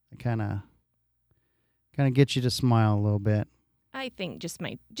kind of gets you to smile a little bit? I think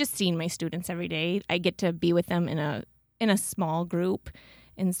just seeing my students every day. I get to be with them in a small group,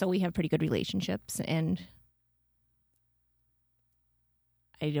 and so we have pretty good relationships. And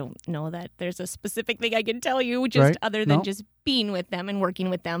I don't know that there's a specific thing I can tell you, just Right. other than No. just being with them and working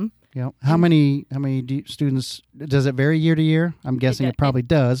with them. You know, how many students, does it vary year to year? I'm guessing it probably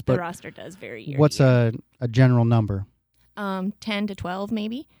does, The but roster does vary year what's to year. a general number? 10 to 12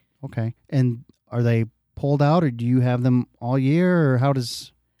 maybe. Okay. And are they pulled out, or do you have them all year, or how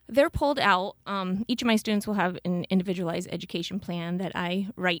does... They're pulled out. Each of my students will have an individualized education plan that I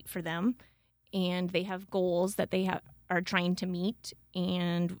write for them, and they have goals that they are trying to meet,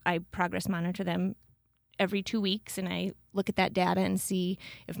 and I progress monitor them every 2 weeks, and I look at that data and see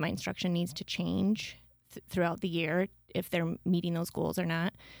if my instruction needs to change throughout the year, if they're meeting those goals or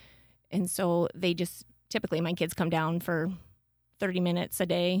not. And so they just, typically my kids come down for 30 minutes a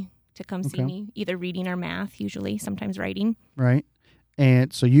day to come see Okay. me, either reading or math, usually, sometimes writing. Right.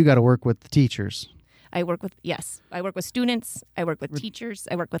 And so you got to work with the teachers. I work with students, I work with teachers,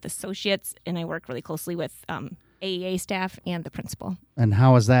 I work with associates, and I work really closely with AEA staff and the principal. And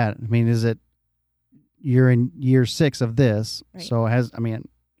how is that? I mean, you're in year 6 of this, Right. so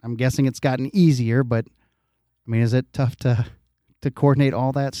I'm guessing it's gotten easier, but I mean, is it tough to coordinate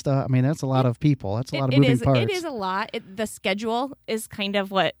all that stuff? I mean, that's a lot of people. That's a lot of moving parts. It is a lot. The schedule is kind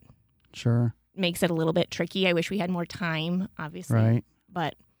of what Sure. makes it a little bit tricky. I wish we had more time, obviously. Right.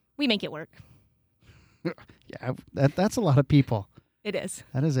 But we make it work. Yeah, that's a lot of people. It is.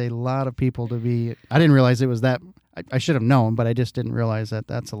 That is a lot of people to be. I didn't realize it was that. I should have known, but I just didn't realize that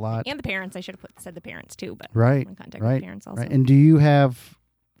that's a lot. And the parents. I should have said the parents too, but Right. I'm in contact Right. with parents also. Right. And do you have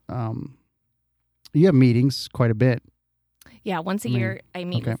meetings quite a bit? Yeah, once a I mean, year I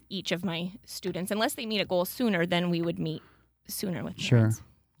meet okay. with each of my students. Unless they meet a goal sooner, then we would meet sooner with Sure. parents.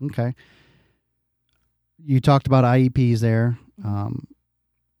 Okay. You talked about IEPs there.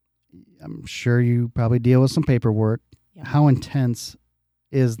 I'm sure you probably deal with some paperwork. Yeah. How intense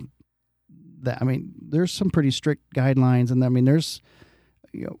is that? I mean, there's some pretty strict guidelines, and I mean, there's,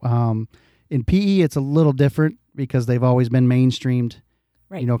 in PE it's a little different because they've always been mainstreamed,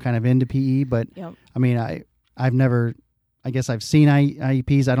 Right. kind of into PE. But Yep. I mean, I've never. I guess I've seen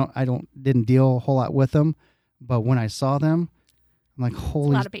IEPs. Didn't deal a whole lot with them, but when I saw them, I'm like, It's holy.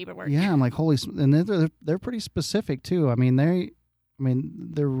 a lot of paperwork. Yeah, I'm like, holy, and they're pretty specific too. I mean,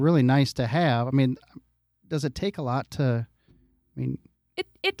 they're really nice to have. I mean, does it take a lot to? I mean,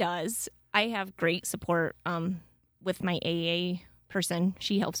 It does. I have great support with my AA person.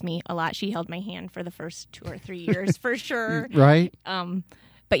 She helps me a lot. She held my hand for the first 2 or 3 years for sure. right?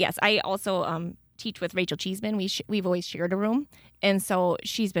 But yes, I also teach with Rachel Cheeseman. We've always shared a room, and so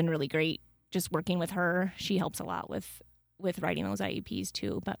she's been really great. Just working with her, she helps a lot with writing those IEPs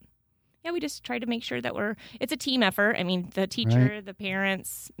too. But yeah, we just try to make sure that it's a team effort. I mean, the teacher, Right. the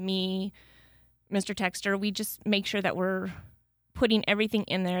parents, me, Mr. Texter, we just make sure that we're putting everything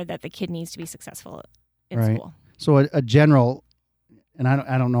in there that the kid needs to be successful in Right. school. So a general, and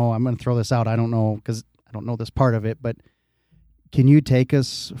I don't know. I'm going to throw this out. I don't know because I don't know this part of it. But can you take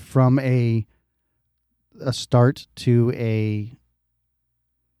us from a start to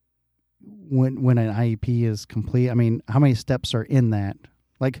when an IEP is complete? I mean, how many steps are in that?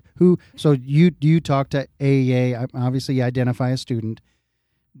 Like who? So do you talk to AEA? Obviously, you identify a student.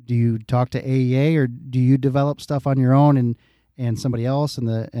 Do you talk to AEA, or do you develop stuff on your own and somebody else and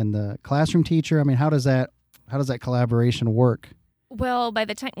the classroom teacher? I mean, how does that collaboration work? Well, by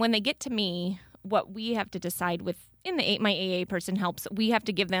the time when they get to me, what we have to decide my AA person helps. We have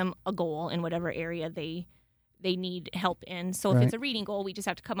to give them a goal in whatever area they need help in. So if Right. it's a reading goal, we just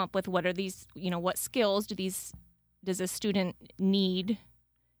have to come up with what are these, what skills does a student need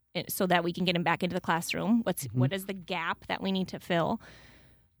so that we can get them back into the classroom. What is the gap that we need to fill?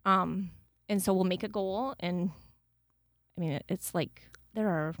 And so we'll make a goal, and I mean it's like there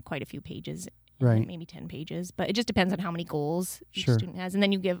are quite a few pages, Right. maybe 10 pages, but it just depends on how many goals each Sure. student has. And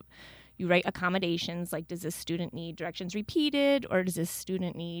then you write accommodations, like does this student need directions repeated, or does this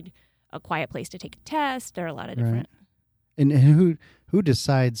student need a quiet place to take a test? There are a lot of Right. different. And who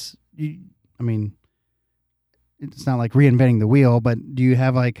decides? I mean, it's not like reinventing the wheel, but do you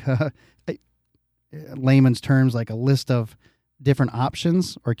have like layman's terms, like a list of different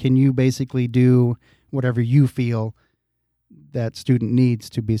options, or can you basically do whatever you feel that student needs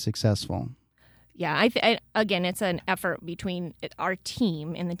to be successful? Yeah, again, it's an effort between our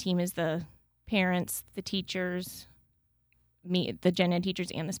team, and the team is the parents, the teachers, me, the gen ed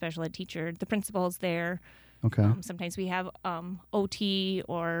teachers, and the special ed teacher. The principal's there. Okay. Sometimes we have OT,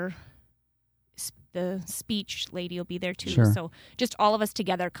 or the speech lady will be there too. Sure. So just all of us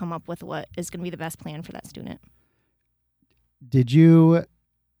together come up with what is going to be the best plan for that student. Did you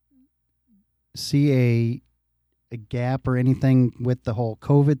see a gap or anything with the whole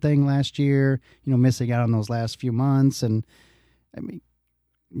COVID thing last year, missing out on those last few months? And I mean,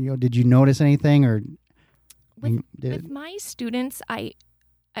 did you notice anything, or with my students,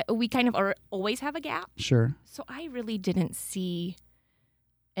 we kind of always have a gap. Sure. So I really didn't see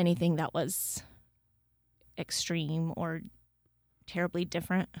anything that was extreme or terribly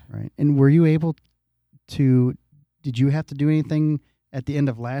different. Right. And were you able to, did you have to do anything at the end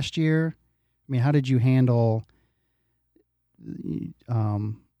of last year? I mean, how did you handle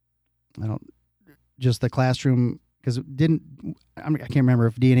just the classroom? Because I can't remember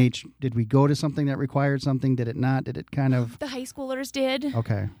if D&H, did we go to something that required something? Did it not? Did it kind of? The high schoolers did.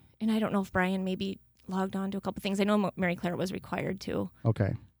 Okay. And I don't know if Brian maybe logged on to a couple things. I know Mary Claire was required to.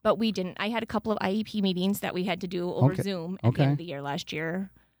 Okay. But we didn't. I had a couple of IEP meetings that we had to do over Zoom at the end of the year last year.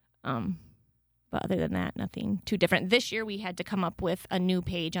 But other than that, nothing too different. This year we had to come up with a new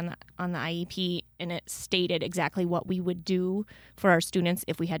page on the IEP, and it stated exactly what we would do for our students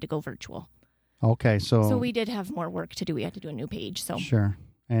if we had to go virtual. Okay, so we did have more work to do. We had to do a new page. So sure,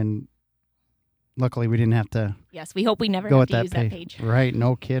 and luckily we didn't have to. Yes, we hope we never go have with to use that page. Right?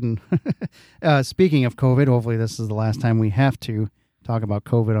 No kidding. Speaking of COVID, hopefully this is the last time we have to talk about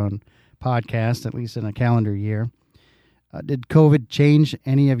COVID on podcast, at least in a calendar year. Did COVID change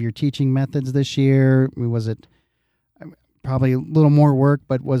any of your teaching methods this year? I mean, was it probably a little more work,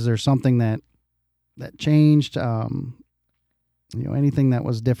 but was there something that changed? Anything that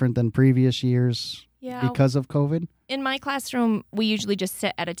was different than previous years because of COVID? In my classroom, we usually just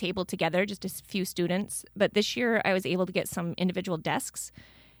sit at a table together, just a few students. But this year, I was able to get some individual desks.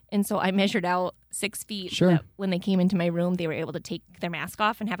 And so I measured out 6 feet. Sure. That when they came into my room, they were able to take their mask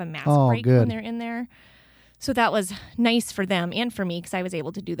off and have a mask break good. when they're in there. So that was nice for them and for me, because I was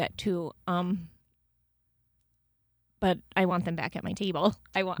able to do that too. But I want them back at my table.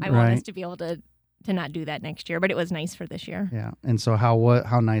 I want us to be able to not do that next year. But it was nice for this year. Yeah. And so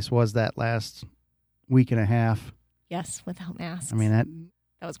how nice was that last week and a half? Yes, without masks. I mean,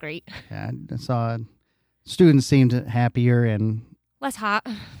 that was great. Yeah, I saw students seemed happier and less hot.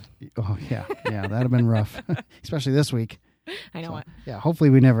 Oh yeah, that'd have been rough, especially this week. I know it. Yeah, hopefully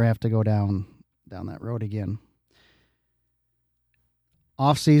we never have to go down that road again.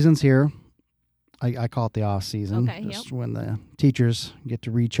 Off season's here. I call it the off season. Okay, just when the teachers get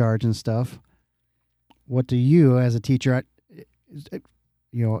to recharge and stuff. What do you, as a teacher,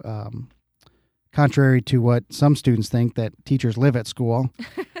 contrary to what some students think that teachers live at school,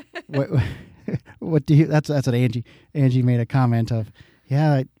 what do you? That's what Angie made a comment of.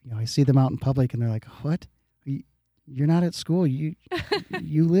 Yeah, I see them out in public and they're like, "What? You're not at school. You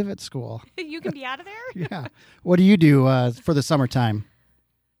live at school. You can be out of there." Yeah. What do you do for the summertime?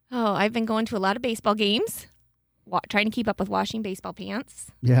 Oh, I've been going to a lot of baseball games, trying to keep up with washing baseball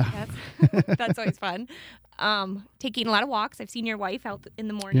pants. Yeah. That's always fun. Taking a lot of walks. I've seen your wife out in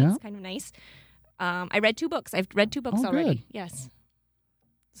the morning. Yeah. It's kind of nice. I read 2 books. I've read 2 books already. Good. Yes.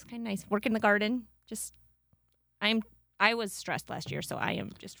 It's kind of nice. Work in the garden. I was stressed last year, so I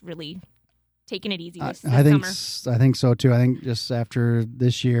am just really taking it easy this I think summer. I think so too. I think just after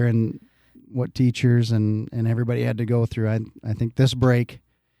this year and what teachers and everybody had to go through, I think this break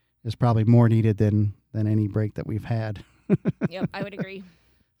is probably more needed than any break that we've had. Yep, I would agree.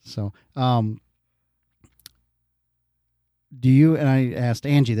 So, do you, and I asked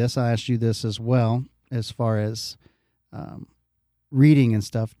Angie this, I asked you this as well, as far as reading and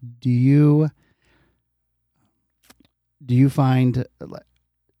stuff, do you find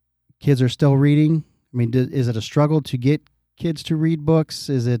kids are still reading? I mean, is it a struggle to get kids to read books?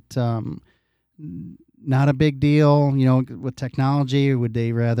 Is it not a big deal, with technology? Would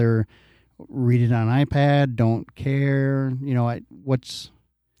they rather read it on iPad, don't care? What's...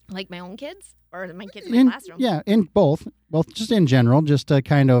 Like my own kids? Or my kids in my classroom? Yeah, in both just in general, just to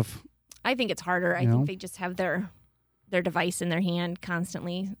kind of... I think it's harder. I think they just have their device in their hand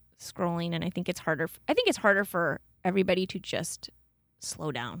constantly scrolling, and I think it's harder for everybody to just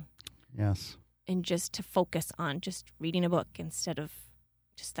slow down. Yes. And just to focus on just reading a book instead of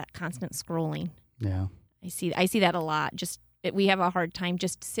just that constant scrolling. Yeah. I see that a lot. We have a hard time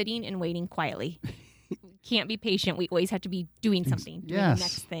just sitting and waiting quietly. can't be patient. We always have to be doing something, doing Yes. the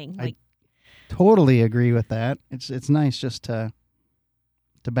next thing. I Like, totally agree with that. It's nice just to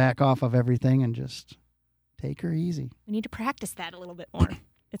back off of everything and just take her easy. we need to practice that a little bit more.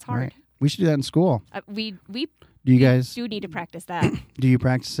 It's hard. Right. We should do that in school. We Do you guys do need to practice that. do you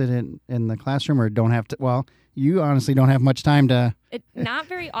practice it in the classroom or don't have to? Well, you honestly don't have much time to. Not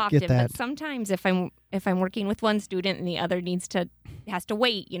very often, that. but sometimes if I'm working with one student and the other has to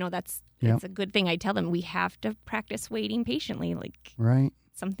wait, it's Yep. a good thing. I tell them we have to practice waiting patiently, like Right.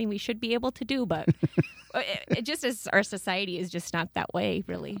 something we should be able to do, but it just as our society is just not that way,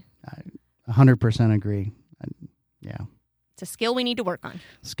 really. 100% agree. Yeah. It's a skill we need to work on.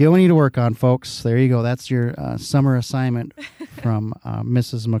 Skill we need to work on, folks. There you go. That's your summer assignment from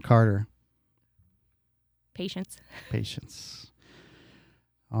Mrs. McCarter. Patience. Patience.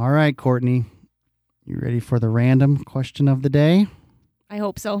 All right, Courtney. You ready for the random question of the day? I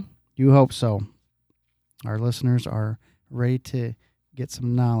hope so. You hope so. Our listeners are ready to get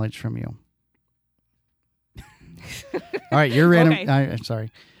some knowledge from you. All right, you're random. Okay. I'm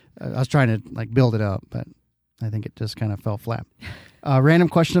sorry. I was trying to build it up, but I think it just kind of fell flat. Random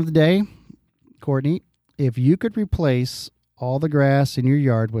question of the day, Courtney. If you could replace all the grass in your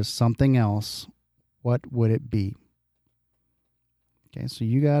yard with something else, what would it be? Okay, so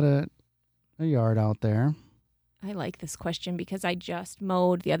you got a yard out there. I like this question because I just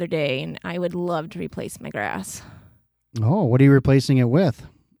mowed the other day and I would love to replace my grass. Oh, what are you replacing it with?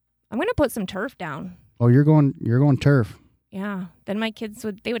 I'm going to put some turf down. Oh, you're going turf. Yeah. Then my kids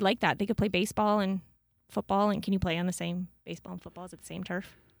would like that. They could play baseball and football. And can you play on the same baseball and football? Is it the same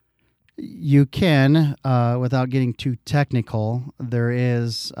turf? You can, without getting too technical, there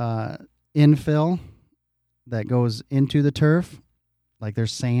is infill that goes into the turf. Like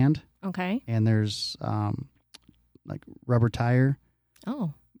there's sand Okay. and there's rubber tire,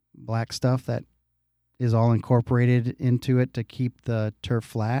 Oh, black stuff that is all incorporated into it to keep the turf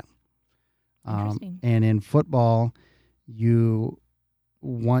flat. Interesting. And in football, you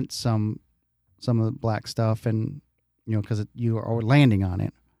want some of the black stuff, and because you are landing on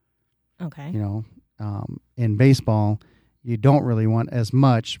it. okay. In baseball, you don't really want as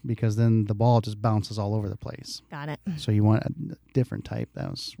much because then the ball just bounces all over the place. Got it. So you want a different type.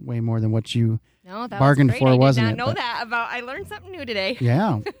 That was way more than what you. No, that Bargained was great. for, I wasn't did it? not know But- that about. I learned something new today.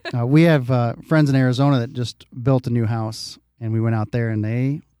 Yeah, we have friends in Arizona that just built a new house, and we went out there and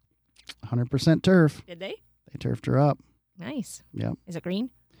they 100% turf. Did they? They turfed her up. Nice. Yep. Is it green?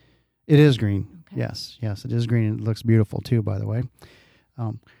 It is green. Okay. Yes, it is green. It looks beautiful too, by the way.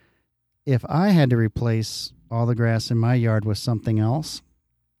 If I had to replace all the grass in my yard with something else,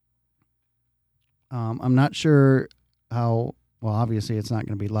 I'm not sure how. Well, obviously, it's not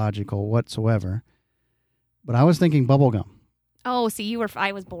going to be logical whatsoever. But I was thinking bubble gum. Oh, see,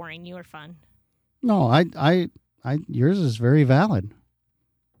 I was boring. You were fun. No, I yours is very valid.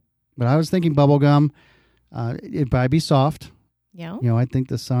 But I was thinking bubble gum. It'd probably be soft. Yeah. I think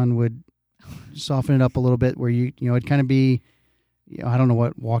the sun would soften it up a little bit where it'd kind of be, I don't know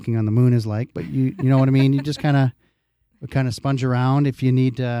what walking on the moon is like, but you know what I mean? You just kind of sponge around if you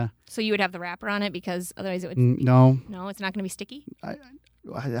need to. So you would have the wrapper on it because otherwise it would. No, No, it's not going to be sticky.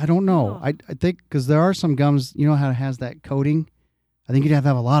 I don't know. Oh. I think because there are some gums, how it has that coating. I think you'd have to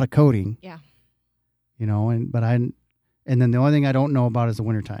have a lot of coating. Yeah. And then the only thing I don't know about is the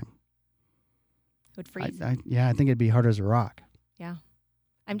wintertime. It would freeze. I think it'd be hard as a rock.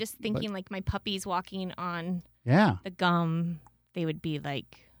 I'm just thinking like my puppies walking on Yeah. the gum, they would be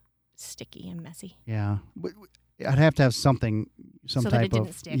like sticky and messy. Yeah. I'd have to have something, some so type that it didn't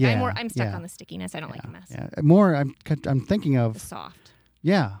of. stick. Yeah, I'm stuck yeah, on the stickiness. I don't like a mess. Yeah. More, I'm thinking The of, soft.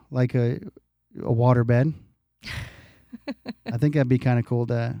 yeah, like a water bed. I think that'd be kind of cool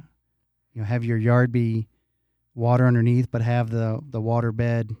to, have your yard be water underneath, but have the water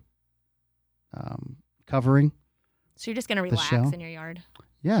bed covering. So you're just going to relax shell? in your yard.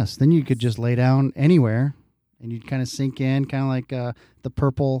 Yes, then you could just lay down anywhere, and you'd kind of sink in, kind of like the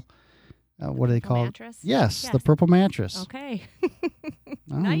purple. What do they Purple call mattress? it? Yes, the Yes. purple mattress. Okay.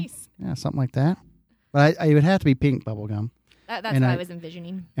 Oh, Nice. Yeah, something like that. But I would have to be pink bubble gum, That's And what I- I was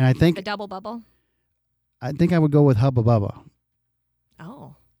envisioning. and I The think double bubble. I would go with Hubba Bubba.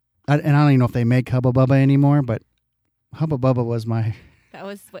 Oh, And I don't even know if they make Hubba Bubba anymore, but Hubba Bubba was my. that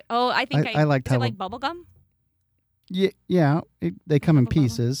was. I think I liked is it Hubba- like bubble gum? Yeah, they come in Bubble bubble?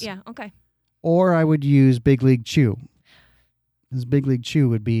 pieces. Yeah. Okay. Or I would use Big League Chew. Because Big League Chew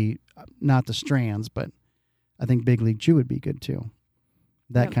would be not the strands, but I think Big League Chew would be good too.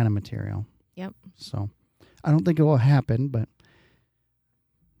 That Yep. kind of material. Yep. So I don't think it will happen, but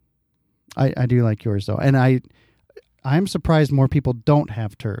I do like yours though. And I'm surprised more people don't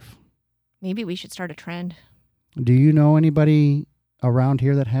have turf. Maybe we should start a trend. Do you know anybody around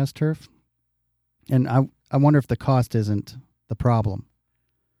here that has turf? And I wonder if the cost isn't the problem.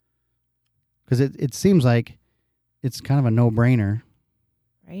 Because it seems like it's kind of a no-brainer.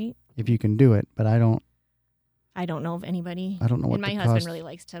 Right? If you can do it, but I don't know of anybody. I don't know what and my the husband cost. really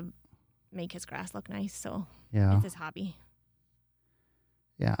likes to make his grass look nice, so Yeah. it's his hobby.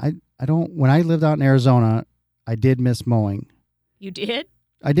 Yeah, I don't. When I lived out in Arizona, I did miss mowing. You did?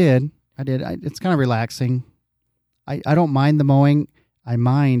 I did. It's kind of relaxing. I don't mind the mowing. I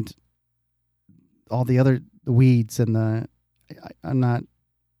mind all the other weeds and I'm not.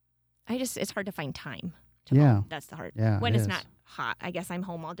 It's hard to find time to Yeah. mow. That's the hard. Yeah, When it it's is. not hot. I guess I'm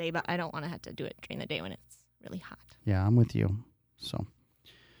home all day, but I don't want to have to do it during the day when it's really hot. Yeah, I'm with you. So,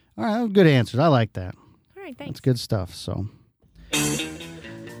 all right, good answers. I like that. All right, thanks. That's good stuff. So,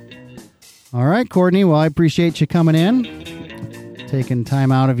 all right, Courtney. Well, I appreciate you coming in, taking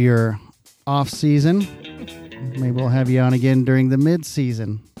time out of your off season. Maybe we'll have you on again during the mid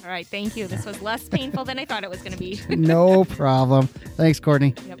season. All right, thank you. This was less painful than I thought it was going to be. No problem. Thanks,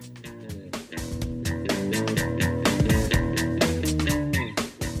 Courtney. Yep.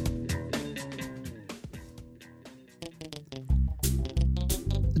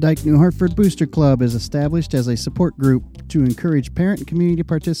 The Dike New Hartford Booster Club is established as a support group to encourage parent and community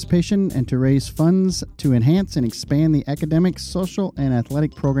participation and to raise funds to enhance and expand the academic, social, and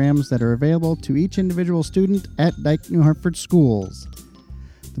athletic programs that are available to each individual student at Dike New Hartford schools.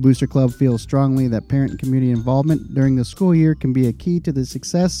 The Booster Club feels strongly that parent and community involvement during the school year can be a key to the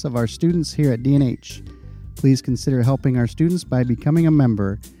success of our students here at D&H. Please consider helping our students by becoming a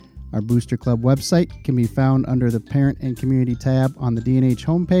member. Our Booster Club website can be found under the Parent and Community tab on the D&H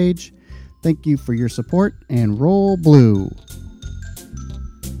homepage. Thank you for your support, and roll blue.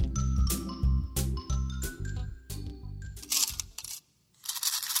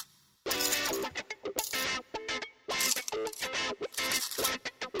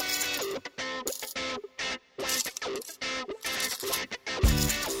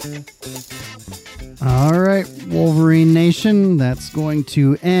 All right, Wolverine Nation, that's going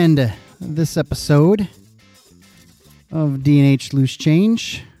to end this episode of D&H Loose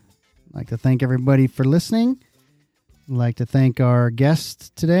Change. I'd like to thank everybody for listening. I'd like to thank our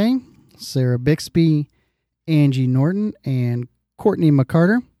guests today, Sarah Bixby, Angie Norton, and Courtney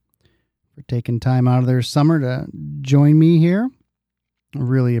McCarter, for taking time out of their summer to join me here. I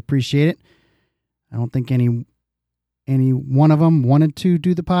really appreciate it. I don't think any one of them wanted to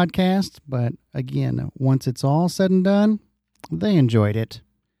do the podcast, but again, once it's all said and done, they enjoyed it.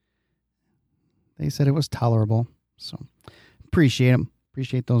 They said it was tolerable, so appreciate them.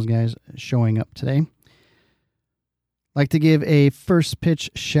 Appreciate those guys showing up today. Like to give a first pitch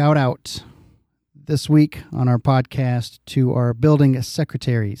shout out this week on our podcast to our building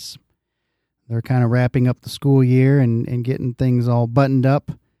secretaries. They're kind of wrapping up the school year and getting things all buttoned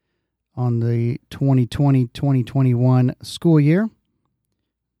up on the 2020-2021 school year.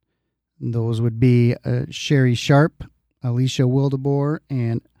 Those would be Sherry Sharp, Alicia Wildeboer,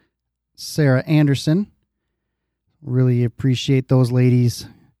 and Sarah Anderson. Really appreciate those ladies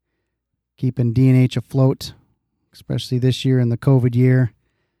keeping D&H afloat, especially this year in the COVID year.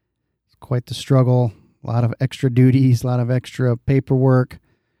 It's quite the struggle. A lot of extra duties, a lot of extra paperwork,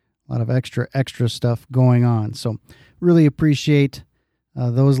 a lot of extra stuff going on. So really appreciate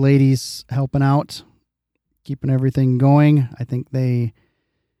those ladies helping out, keeping everything going. I think they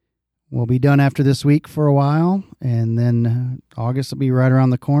will be done after this week for a while, and then August will be right around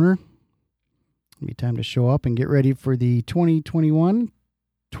the corner. It'll be time to show up and get ready for the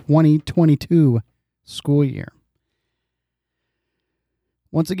 2021-2022 school year.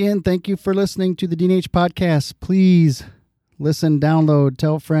 Once again, thank you for listening to the D&H podcast. Please listen, download,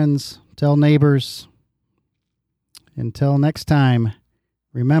 tell friends, tell neighbors. Until next time,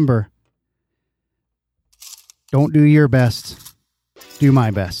 remember, don't do your best, do my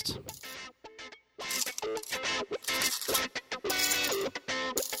best.